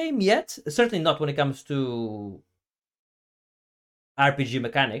better game yet. Certainly not when it comes to RPG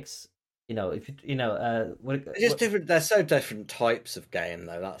mechanics. They're just different. They're so different types of game,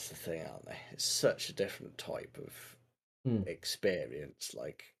 though. That's the thing, aren't they? It's such a different type of experience.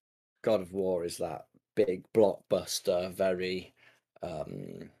 Like God of War is that big blockbuster, very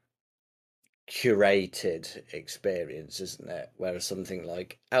curated experience, isn't it? Whereas something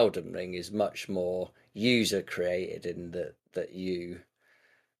like Elden Ring is much more user created in that you.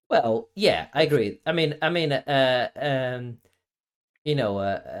 Well, yeah, I agree. I mean,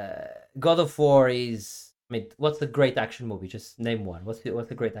 God of War is. I mean, what's the great action movie? Just name one. What's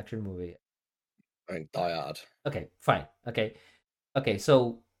the great action movie? I mean, Die Hard. Okay, fine. Okay.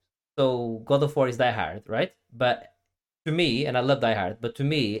 So God of War is Die Hard, right? But to me, and I love Die Hard, but to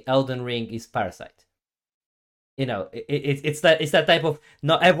me, Elden Ring is Parasite. It's that type of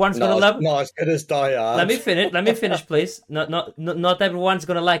not everyone's gonna love it. Not as good as Die Hard. Let me finish, please. Not everyone's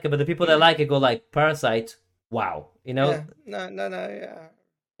gonna like it, but the people that like it go like Parasite. Wow, Yeah. No, yeah.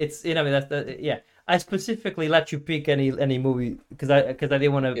 It's yeah. I specifically let you pick any movie because I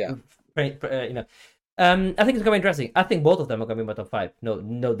didn't want to. Yeah. I think it's gonna be interesting. I think both of them are gonna be in my top 5.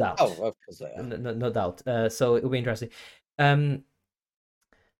 No doubt. Oh, of course they are. No doubt. So it'll be interesting.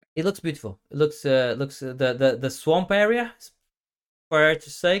 It looks beautiful. It looks the swamp area. Fair to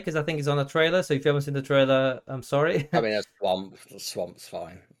say, because I think it's on the trailer. So if you haven't seen the trailer, I'm sorry. I mean, the swamp's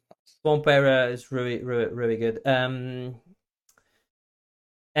fine. Swamp area is really, really, really good. And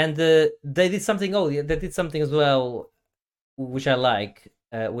they did something. Oh, yeah, they did something as well, which I like.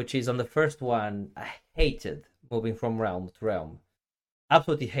 Which is on the first one, I hated moving from realm to realm.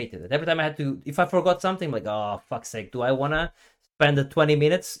 Absolutely hated it. Every time I had to, if I forgot something, I'm like, oh fuck's sake, do I wanna spend the 20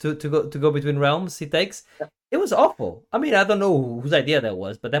 minutes to go between realms it takes? It was awful. I mean, I don't know whose idea that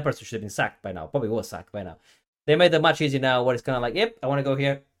was, but that person should have been sacked by now. Probably was sacked by now. They made it much easier now, where it's kind of like, yep, I want to go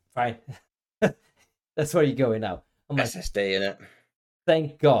here. Fine, that's where you're going now. I'm like, SSD in it.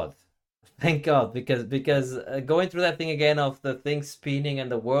 Thank God. Thank God, because going through that thing again of the things spinning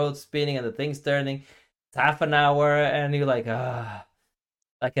and the world spinning and the things turning, it's half an hour and you're like,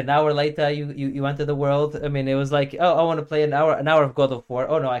 like an hour later you enter the world. I mean, it was like, oh, I want to play an hour of God of War.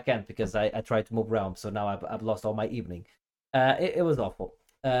 Oh no, I can't because I tried to move realms, so now I've lost all my evening. It was awful.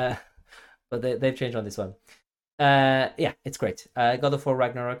 But they've changed on this one. Yeah, it's great. God of War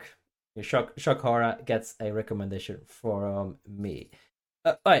Ragnarok, Shock Horror gets a recommendation from me.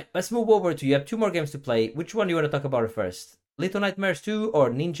 All right, let's move over to you have 2 more games to play. Which one do you want to talk about first? Little Nightmares 2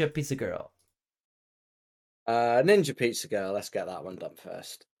 or Ninja Pizza Girl? Ninja Pizza Girl. Let's get that one done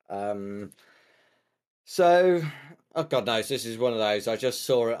first. So, oh God knows, this is one of those. I just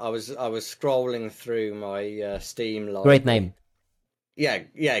saw it. I was scrolling through my Steam library. Great name. Yeah,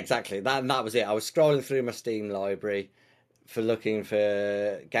 exactly. That was it. I was scrolling through my Steam library for looking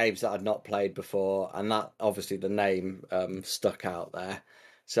for games that I'd not played before, and that obviously the name stuck out there.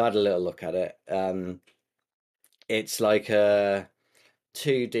 So I had a little look at it. It's like a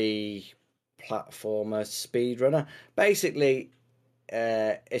 2D platformer speedrunner. Basically,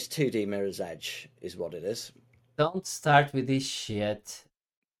 it's 2D Mirror's Edge is what it is. Don't start with this shit.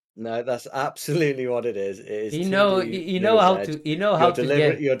 No, that's absolutely what it is. It is you know how to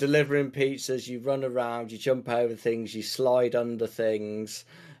You're delivering pizzas. You run around. You jump over things. You slide under things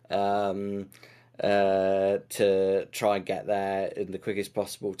to try and get there in the quickest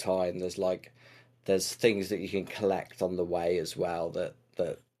possible time. There's things that you can collect on the way as well that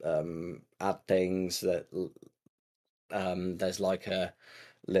add things. That there's like a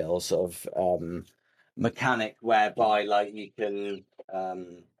little sort of mechanic whereby like you can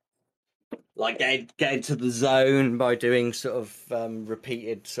like get into the zone by doing sort of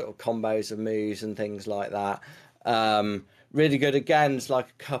repeated sort of combos of moves and things like that. Really good. Again, it's like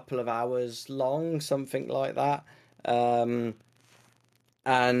a couple of hours long, something like that. And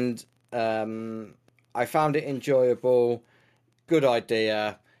I found it enjoyable. Good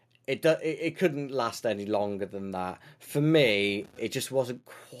idea. It couldn't last any longer than that. For me, it just wasn't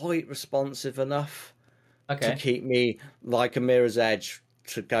quite responsive enough. to Okay. keep me like a Mirror's Edge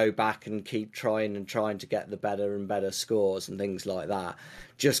to go back and keep trying to get the better and better scores and things like that.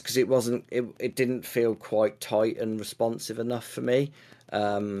 Just because it didn't feel quite tight and responsive enough for me,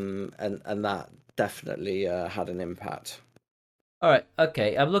 and that definitely had an impact. All right.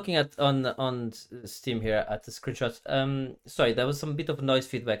 Okay. I'm looking at on Steam here at the screenshots. Sorry, there was some bit of noise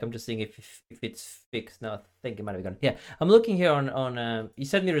feedback. I'm just seeing if it's fixed now. I think it might have gone. Yeah. I'm looking here on. You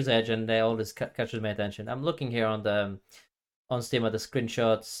said Mirror's Edge, and they always catches my attention. I'm looking here on Steam at the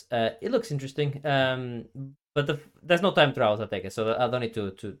screenshots. It looks interesting. But there's no time trials, I take it, so I don't need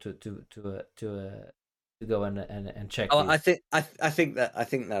to go and check Oh, these. I think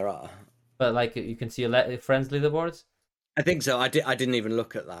there are. But like you can see your friends leaderboards. I think so. I didn't even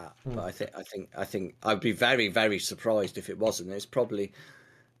look at that, Hmm. but I think I'd be very very surprised if it wasn't. It's probably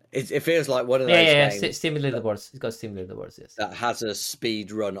it feels like one of Yeah, those yeah, yeah. games Steam leaderboards. It's got Steam leaderboards. Yes. that has a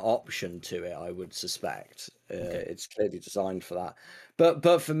speed run option to it. I would suspect Okay. it's clearly designed for that.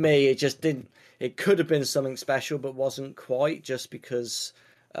 But for me, it just didn't. It could have been something special, but wasn't quite. Just because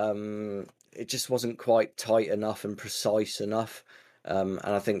it just wasn't quite tight enough and precise enough. And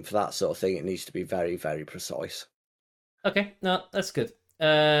I think for that sort of thing, it needs to be very very precise. Okay. No, that's good.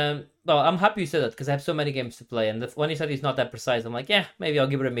 Well, I'm happy you said that because I have so many games to play, and when you said it's not that precise, I'm like, yeah, maybe I'll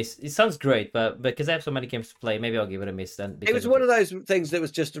give it a miss. It sounds great, but because I have so many games to play, maybe I'll give it a miss then. It Because was of one of those things that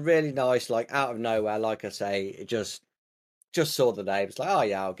was just a really nice, like out of nowhere. Like I say, it just saw the name. It's like, oh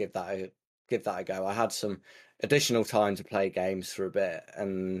yeah, I'll give that a go. I had some additional time to play games for a bit,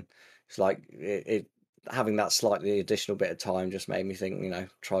 and it's like it having that slightly additional bit of time just made me think,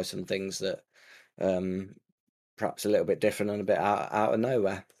 try some things that um perhaps a little bit different and a bit out of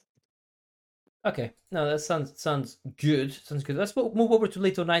nowhere. Okay, no, that sounds good. Sounds good. Let's move over to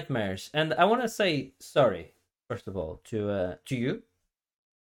Little Nightmares, and I want to say sorry first of all to you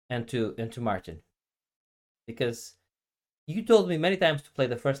and to Martin because you told me many times to play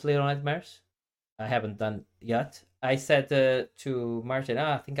the first Little Nightmares. I haven't done yet. I said to Martin,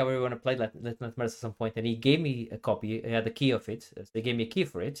 I think I really want to play Little Nightmares at some point, and he gave me a copy. He had the key of it. So they gave me a key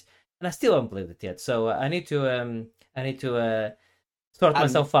for it, and I still haven't played it yet. So I need to sort And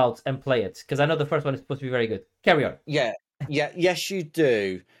myself out and play it because I know the first one is supposed to be very good. Carry on. yeah, yes, you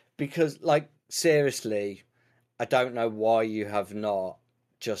do, because like seriously, I don't know why you have not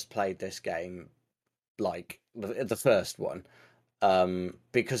just played this game like the first one,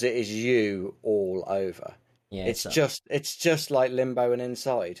 because it is you all over. Yeah, It's just like Limbo and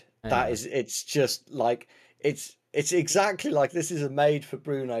Inside. I That know. is, it's just like it's exactly like this is a made for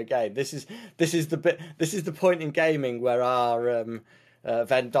Bruno game. This is the point in gaming where our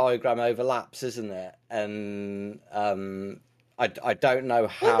Venn diagram overlaps, isn't it? And I don't know When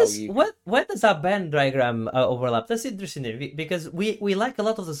how does you. when does our Venn diagram overlap? That's interesting because we like a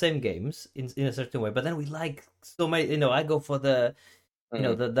lot of the same games in a certain way, but then we like so many. I go for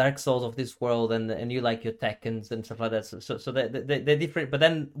Mm. the Dark Souls of this world, and you like your Tekkens and stuff like that. So they're different, but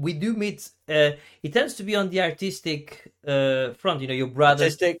then we do meet. It tends to be on the artistic front. Your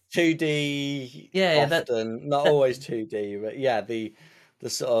brothers. Artistic 2D Yeah, yeah, often, not that always 2D, but yeah, the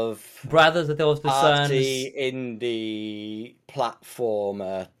sort of brothers that was the sons. arty indie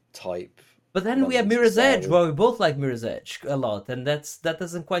platformer type But then we have ones as Mirror's well. Edge, where we both like Mirror's Edge a lot, and that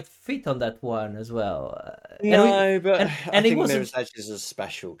doesn't quite fit on that one as well. And we No, but and I and it think wasn't. Mirror's Edge is a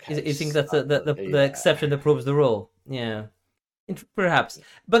special You think case. that's the Yeah. exception that proves the rule? Yeah, perhaps.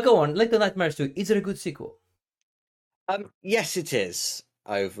 But go on, Little Nightmares 2. Is it a good sequel? Yes, it is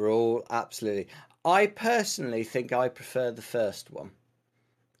overall, absolutely. I personally think I prefer the first one.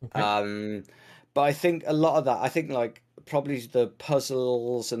 Okay. Um, but I think a lot of that, I think like probably the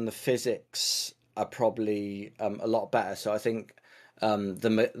puzzles and the physics are probably a lot better. So I think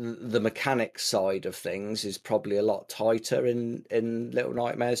the mechanics side of things is probably a lot tighter in Little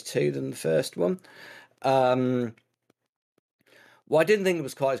Nightmares 2 than the first one. Um, well, I didn't think it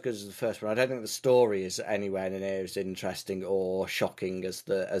was quite as good as the first one. I don't think the story is anywhere near as interesting or shocking as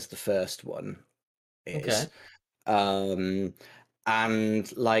the first one is. Okay. Um,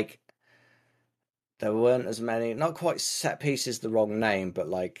 and like there weren't as many, not quite set pieces, the wrong name, but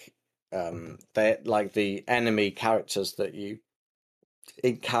like they like the enemy characters that you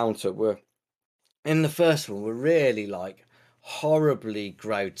encounter were in the first one were really like horribly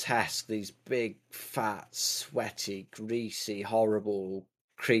grotesque. These big, fat, sweaty, greasy, horrible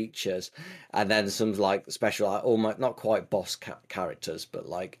creatures, and then some like special, like, almost not quite boss characters, but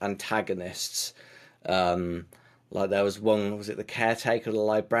like antagonists. Um, like there was one, was it the caretaker, the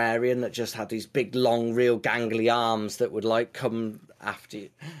librarian, that just had these big, long, real gangly arms that would like come after you,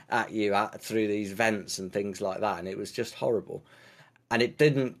 at you through these vents and things like that, and it was just horrible. And it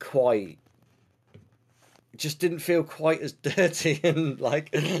didn't quite just didn't feel quite as dirty and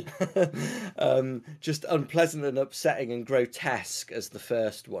like just unpleasant and upsetting and grotesque as the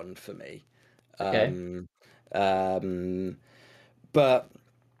first one for me. Okay. Um, but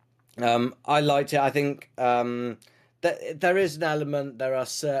I liked it. I think that there is an element. There are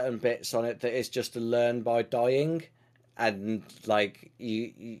certain bits on it that is just to learn by dying, and like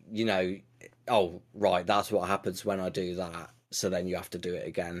you know, oh right, that's what happens when I do that. So then you have to do it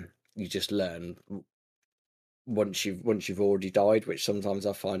again. You just learn once you've already died, which sometimes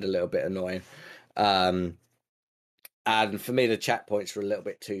I find a little bit annoying. And for me, the checkpoints were a little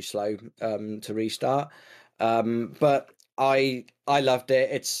bit too slow to restart. But I loved it.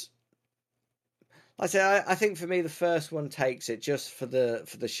 It's like I say, I think for me the first one takes it just for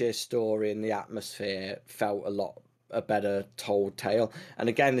the sheer story and the atmosphere. Felt a better told tale. And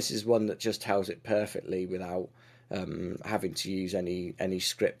again, this is one that just tells it perfectly without having to use any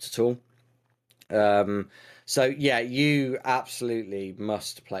script at all. So yeah, you absolutely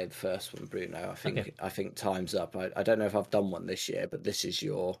must play the first one, Bruno. I think time's up. I don't know if I've done one this year, but this is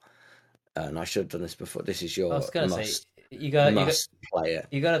your, and I should have done this before. This is your I was gonna must say must play it.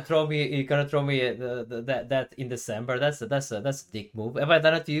 you're gonna throw me that in December. That's a dick move. Have I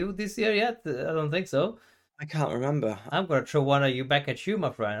done it to you this year yet? I don't think so. I can't remember. I'm gonna throw one of you back at you, my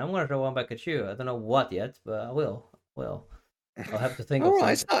friend. I'm gonna throw one back at you. I don't know what yet, but I will. Well, I'll have to think All of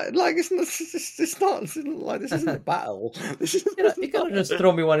right, something. it's not like this isn't a battle. This is You gotta just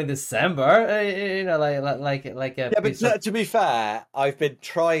throw me one in December. Like a yeah, piece but of... to be fair, I've been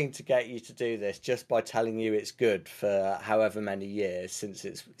trying to get you to do this just by telling you it's good for however many years since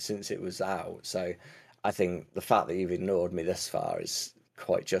it was out. So I think the fact that you've ignored me this far is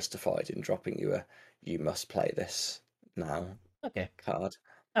quite justified in dropping you must play this now Okay, card.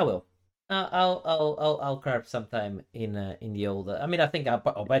 I will. I'll grab sometime in the old. I mean, I think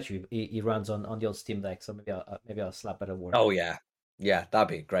I'll bet you he runs on the old Steam Deck, so maybe I'll slap it at work. Oh yeah, yeah, that'd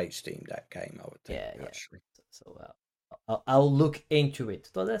be a great Steam Deck game, I would think. Yeah. Actually. So I'll look into it.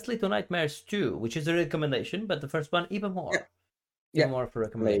 So that's Little Nightmares 2, which is a recommendation, but the first one even more. Yeah. Even more for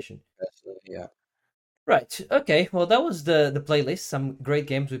recommendation. Personally, yeah. Right. Okay. Well, that was the playlist. Some great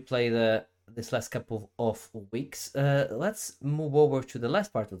games we played this last couple of weeks. Let's move over to the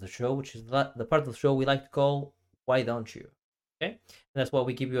last part of the show, which is the part of the show we like to call "Why Don't You?" Okay, and that's why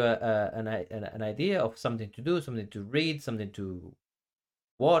we give you an idea of something to do, something to read, something to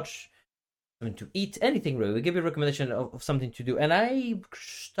watch, something to eat, anything really. We give you a recommendation of something to do, and I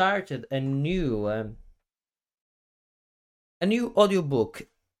started a new audiobook,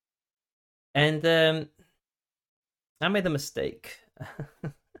 and I made a mistake.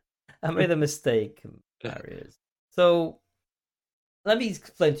 I made a mistake, Marius. So let me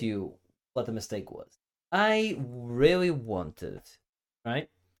explain to you what the mistake was. I really wanted, right,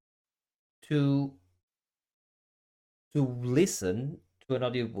 to listen to an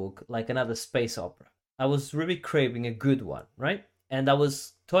audiobook like another space opera. I was really craving a good one, right? And I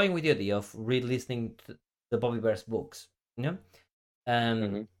was toying with the idea of re-listening to the Bobby Bear's books, you know?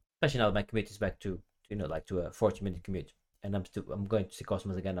 Especially now my commute is back to like to a 40-minute commute, and I'm going to see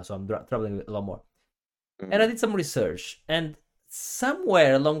customers again now, so I'm traveling a lot more. And I did some research, and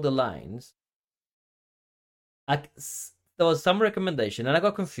somewhere along the lines, there was some recommendation, and I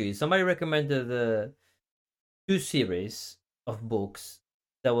got confused. Somebody recommended 2 series of books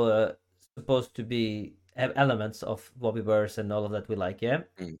that were supposed to have elements of Bobby Bear's and all of that we like, yeah.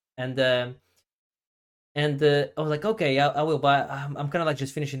 And I was like, okay, I will, but I'm kind of like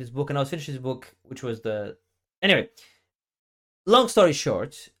just finishing this book, and I was finishing this book, which was anyway. Long story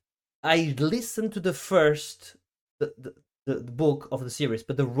short, I listened to the first the book of the series,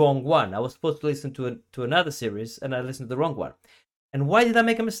 but the wrong one. I was supposed to listen to another series, and I listened to the wrong one. And why did I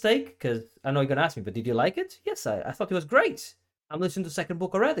make a mistake? Because I know you're gonna ask me, but did you like it? Yes, I thought it was great. I'm listening to the second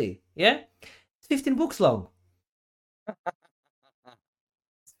book already. Yeah, it's 15 books long.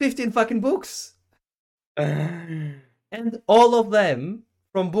 It's 15 fucking books, and all of them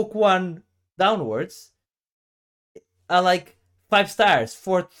from book 1 downwards are like 5 stars,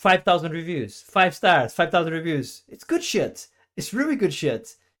 5,000 reviews. 5 stars, 5,000 reviews. It's good shit. It's really good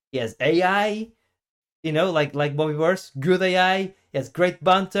shit. He has AI, like Bobby Bear's, good AI. He has great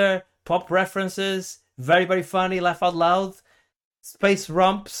banter, pop references, very, very funny, laugh out loud. Space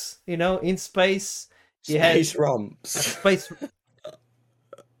romps, in space. Space romps. Space.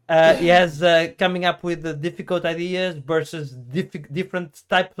 He has coming up with the difficult ideas versus different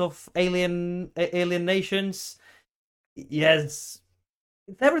types of alien nations. Yes,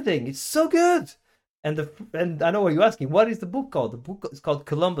 it's everything. It's so good. And I know what you're asking. What is the book called? The book is called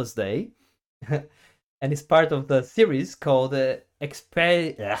Columbus Day, and it's part of the series called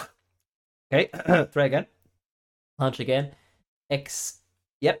Okay, try again. Launch again.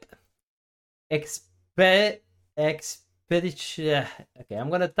 Yep. Expedition. Okay, I'm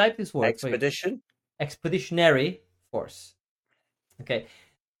gonna type this word. Expedition. Expeditionary Force. Okay.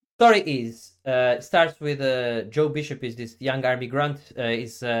 Story is starts with Joe Bishop is this young army grunt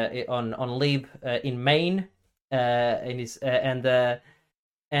is on leave in Maine and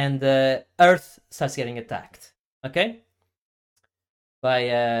Earth starts getting attacked. Okay,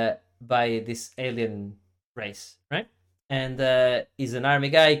 by this alien race, right? And he's an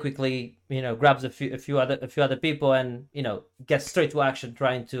army guy. Quickly, grabs a few other people, and gets straight to action,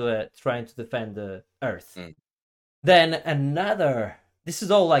 trying to defend the Earth. Then another. This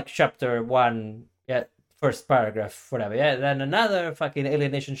is all like chapter 1, yeah, first paragraph, whatever. Yeah. Then another fucking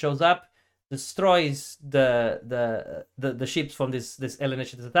alien nation shows up, destroys the ships from this alien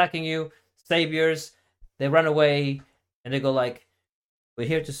nation that's attacking you. Saviors, they run away, and they go like, "We're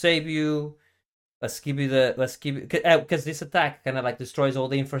here to save you. Let's give you because this attack kind of like destroys all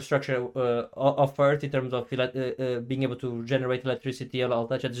the infrastructure of Earth in terms of being able to generate electricity and all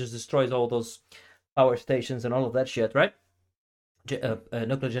that shit. It just destroys all those power stations and all of that shit, right?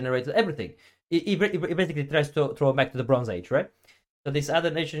 Nuclear generators, everything. It basically tries to throw back to the Bronze Age, right? So this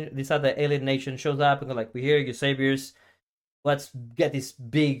other alien nation shows up and go like, "We're here, you saviors. Let's get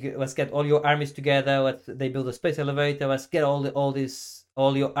all your armies together. They build a space elevator. Let's get all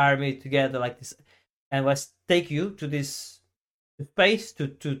your army together like this, and let's take you to this space to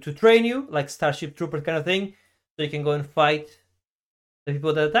train you like Starship Troopers kind of thing, so you can go and fight the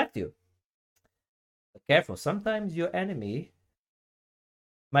people that attacked you. But careful, sometimes your enemy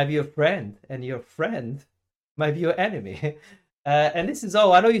might be your friend, and your friend might be your enemy." And this is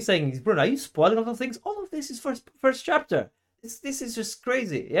all. I know you're saying, Bruno, are you spoiling all those things? All of this is first chapter. This is just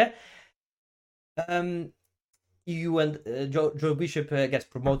crazy, yeah. You and Joe Bishop gets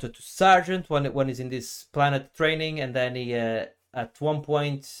promoted to sergeant when he's in this planet training, and then he at one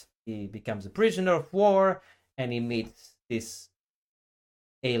point he becomes a prisoner of war, and he meets this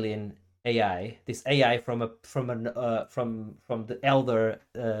alien AI, this AI from the elder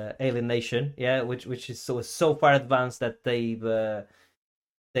alien nation, yeah, which is so far advanced that they've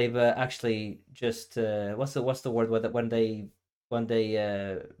actually just what's the word when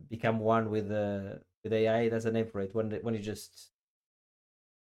they become one with AI? There's a name for it when you just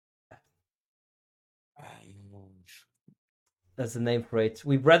there's a name for it.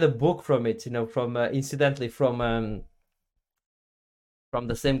 We've read a book from it, from incidentally from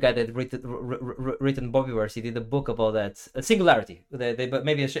the same guy that written Bobbyverse. He did a book about that. A singularity. They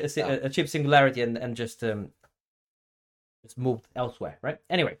maybe a cheap singularity and just moved elsewhere, right?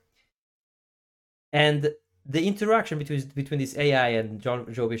 Anyway, and the interaction between this AI and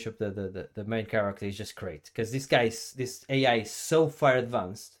Joe Bishop, the main character, is just great because this AI is so far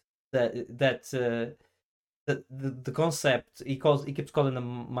advanced that the concept he keeps calling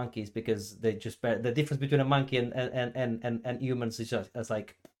them monkeys because they just the difference between a monkey and humans is just as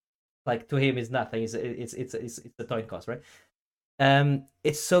like to him is nothing. It's a toy cost, right?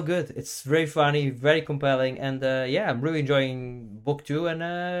 It's so good. It's very funny, very compelling, and yeah, I'm really enjoying book 2, and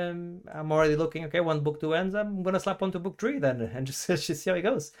I'm already looking. Okay, when book 2 ends, I'm gonna slap onto book 3 then, and just see how it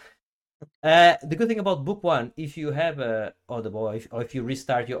goes. The good thing about book 1, if you have a Audible, or if you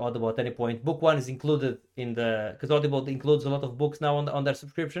restart your Audible at any point, book 1 is included in because Audible includes a lot of books now on their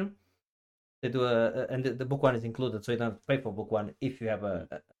subscription. They do and the book 1 is included, so you don't have to pay for book 1 if you have an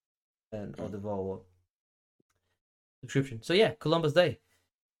Audible subscription. So yeah, Columbus Day,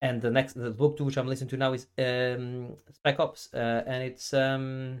 and the book 2 which I'm listening to now is Spec Ops, and it's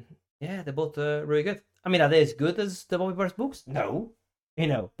yeah, they're both really good. I mean, are they as good as the Bobbyverse books? No,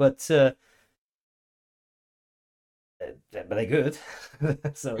 but they're good.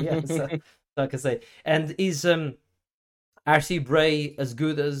 So yeah, so I can say. And is R.C. Bray as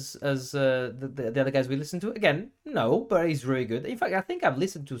good as the other guys we listened to? Again, no, but he's really good. In fact, I think I've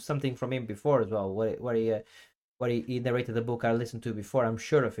listened to something from him before as well, where he narrated the book I listened to before. I'm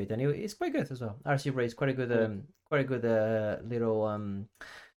sure of it, and he's quite good as well. R.C. Bray is quite a good little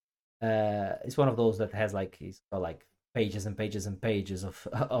it's one of those that has like he's got like pages and pages and pages of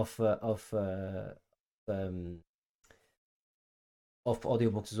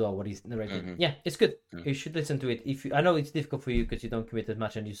audiobooks as well, what he's narrating. Mm-hmm. Yeah, it's good. Mm-hmm. You should listen to it. I know it's difficult for you because you don't commit as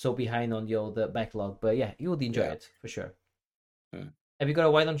much and you're so behind on the backlog, but yeah, you would enjoy it for sure. Have you got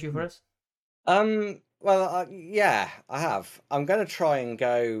a why don't you for us? Well, yeah, I have. I'm going to try and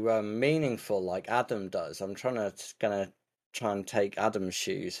go meaningful like Adam does. I'm gonna try and take Adam's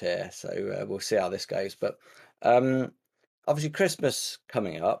shoes here, so we'll see how this goes. But obviously Christmas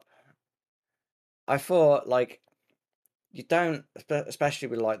coming up, I thought like you don't, especially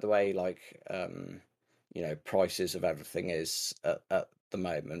with like the way like prices of everything is at the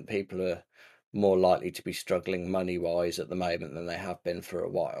moment. People are more likely to be struggling money-wise at the moment than they have been for a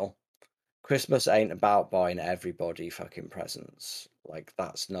while. Christmas ain't about buying everybody fucking presents. Like,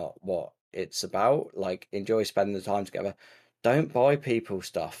 that's not what it's about. Like, enjoy spending the time together. Don't buy people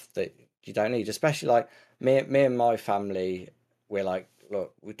stuff that you don't need, especially like me and my family. We're like,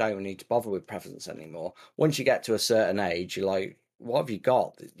 look, we don't need to bother with presents anymore. Once you get to a certain age, you're like, what have you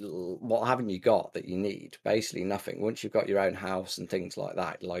got? What haven't you got that you need? Basically nothing. Once you've got your own house and things like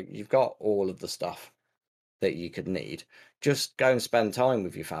that, like, you've got all of the stuff that you could need. Just go and spend time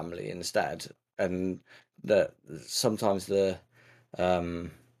with your family instead. And that sometimes I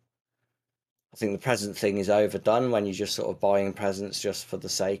think the present thing is overdone when you're just sort of buying presents just for the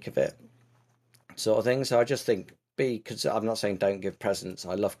sake of it, sort of thing. So I just think, because I'm not saying don't give presents.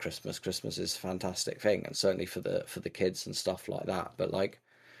 I love Christmas. Christmas is a fantastic thing, and certainly for the kids and stuff like that. But like,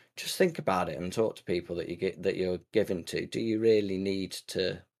 just think about it and talk to people that you're giving to. Do you really need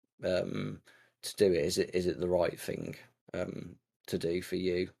to do it? Is it the right thing to do for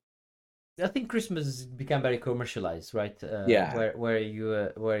you? I think Christmas has become very commercialized, right? Yeah. Where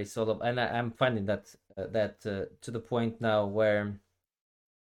it's all of, and I'm finding that to the point now where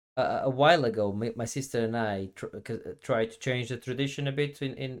a while ago my sister and I tried to change the tradition a bit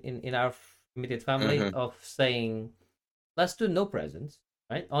in our immediate family Hmm. of saying, let's do no presents,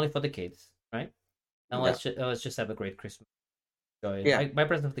 right? Only for the kids, right? And Yeah. let's just have a great Christmas. Enjoy Yeah. my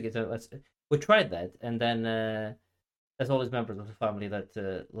present for the kids. We tried that, and then there's always members of the family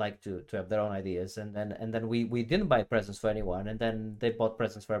that like to have their own ideas, and then we didn't buy presents for anyone, and then they bought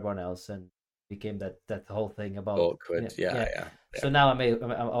presents for everyone else, and became that whole thing about, Awkward. Yeah. yeah. Yeah. Yeah. So now I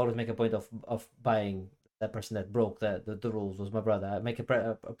always make a point of buying that person that broke the rules was my brother. I make a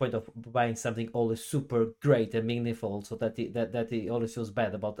point of buying something always super great and meaningful, so that he always feels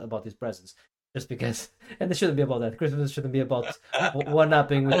bad about his presents, just because. And it shouldn't be about that. Christmas shouldn't be about one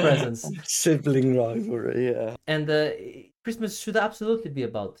upping with presents. Sibling rivalry. Yeah. And Christmas should absolutely be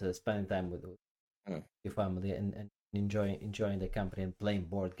about spending time with Mm. your family, and enjoying the company and playing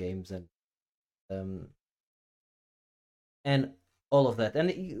board games, um and all of that.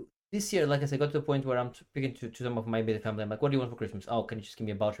 And this year, like I said, got to the point where I'm speaking to some of my immediate family. I'm like, "What do you want for Christmas? Oh, can you just give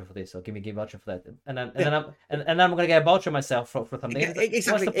me a voucher for this, or give me a voucher for that?" And then I'm gonna get a voucher myself for something. What's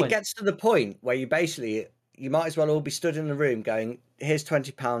Exactly. the It point? gets to the point where you might as well all be stood in the room going, "Here's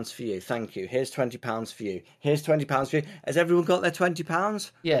 £20 for you, thank you. Here's £20 for you. Here's £20 for you." Has everyone got their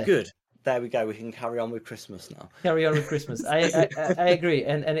 £20? Yeah, Good. There we go. We can carry on with Christmas now. carry on with Christmas. I agree,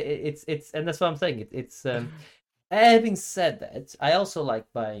 and it's and that's what I'm saying. It's having said that, I also like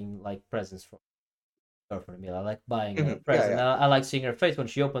buying like presents for girlfriend meal. I like buying a Mhm. Yeah, present. yeah. I like seeing her face when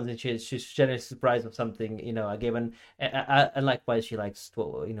she opens it. She's generally surprised of something. I gave an. And likewise, she likes to,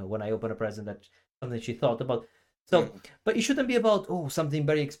 when I open a present, that something she thought about. So, Mhm. but it shouldn't be about something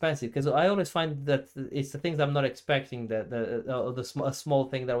very expensive, because I always find that it's the things I'm not expecting, that a small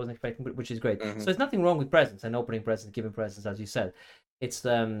thing that I wasn't expecting, which is great. So Mhm. there's nothing wrong with presents and opening presents, giving presents, as you said. It's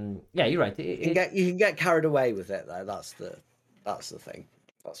yeah, you're right. You can get carried away with it though. That's the thing.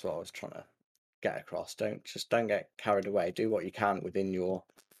 That's what I was trying to get across. Don't get carried away. Do what you can within your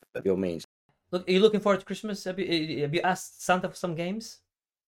means. Look, are you looking forward to Christmas? Have you asked Santa for some games?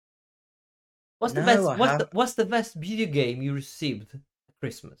 What's the No, best? I have. What's the best video game you received at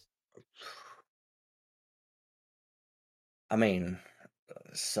Christmas? I mean,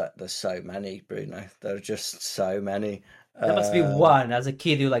 there's so many, Bruno. There are just so many. There must be Um, one. As a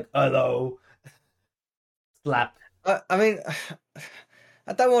kid, you're like, hello, slap. I mean,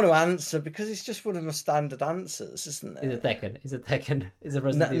 I don't want to answer because it's just one of my standard answers, isn't Is it it? Tekken? Is it Tekken? Is it No,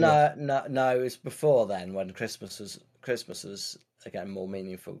 Resident Evil? no, no, no. It's before then when Christmas was again more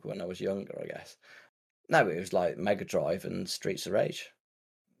meaningful when I was younger, I guess. No, it was like Mega Drive and Streets of Rage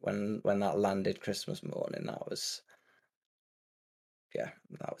when that landed Christmas morning. That was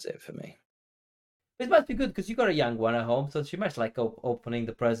it for me. It must be good because you got a young one at home, so she must like opening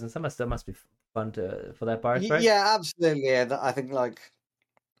the presents. That must be fun for that part, right? Yeah, absolutely. Yeah, I think like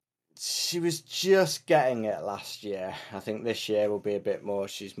she was just getting it last year. I think this year will be a bit more.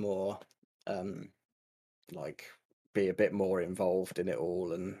 She's more, um, like be a bit more involved in it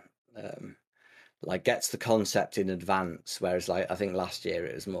all and um, like gets the concept in advance. Whereas like I think last year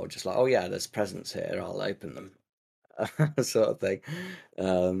it was more just like, oh yeah, there's presents here, I'll open them, sort of thing.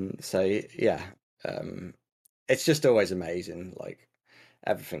 So yeah, um, it's just always amazing. Like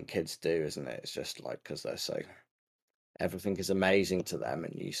everything kids do, isn't it? It's just like because they're so everything is amazing to them,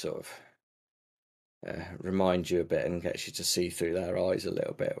 and you sort of remind you a bit and gets you to see through their eyes a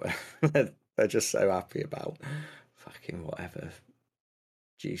little bit. Where they're just so happy about fucking whatever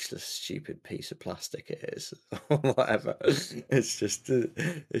useless, stupid piece of plastic it is, or whatever. It's just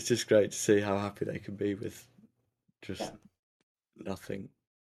great to see how happy they can be with just nothing.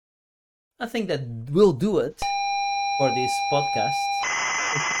 I think that will do it for this podcast.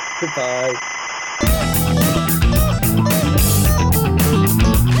 Goodbye.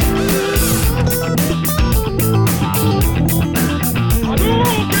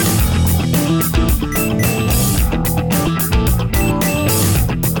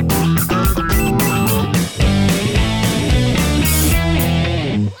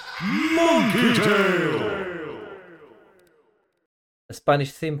 A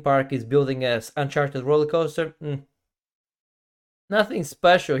Spanish theme park is building a Uncharted roller coaster. Nothing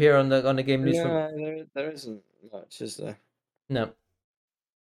special here on the game news. No, there isn't much, is there? No.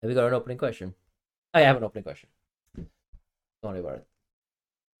 Have we got an opening question? I have an opening question. Don't worry about it.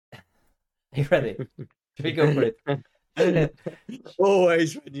 Are you ready? Should we go for it?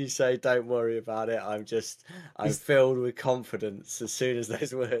 Always when you say don't worry about it, I'm filled with confidence as soon as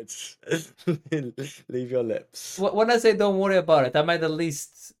those words leave your lips. When I say don't worry about it, am I the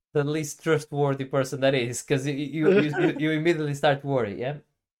least trustworthy person that is? Because you immediately start worrying, yeah?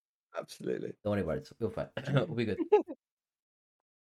 Absolutely. Don't worry about it. We'll fight. We'll be good.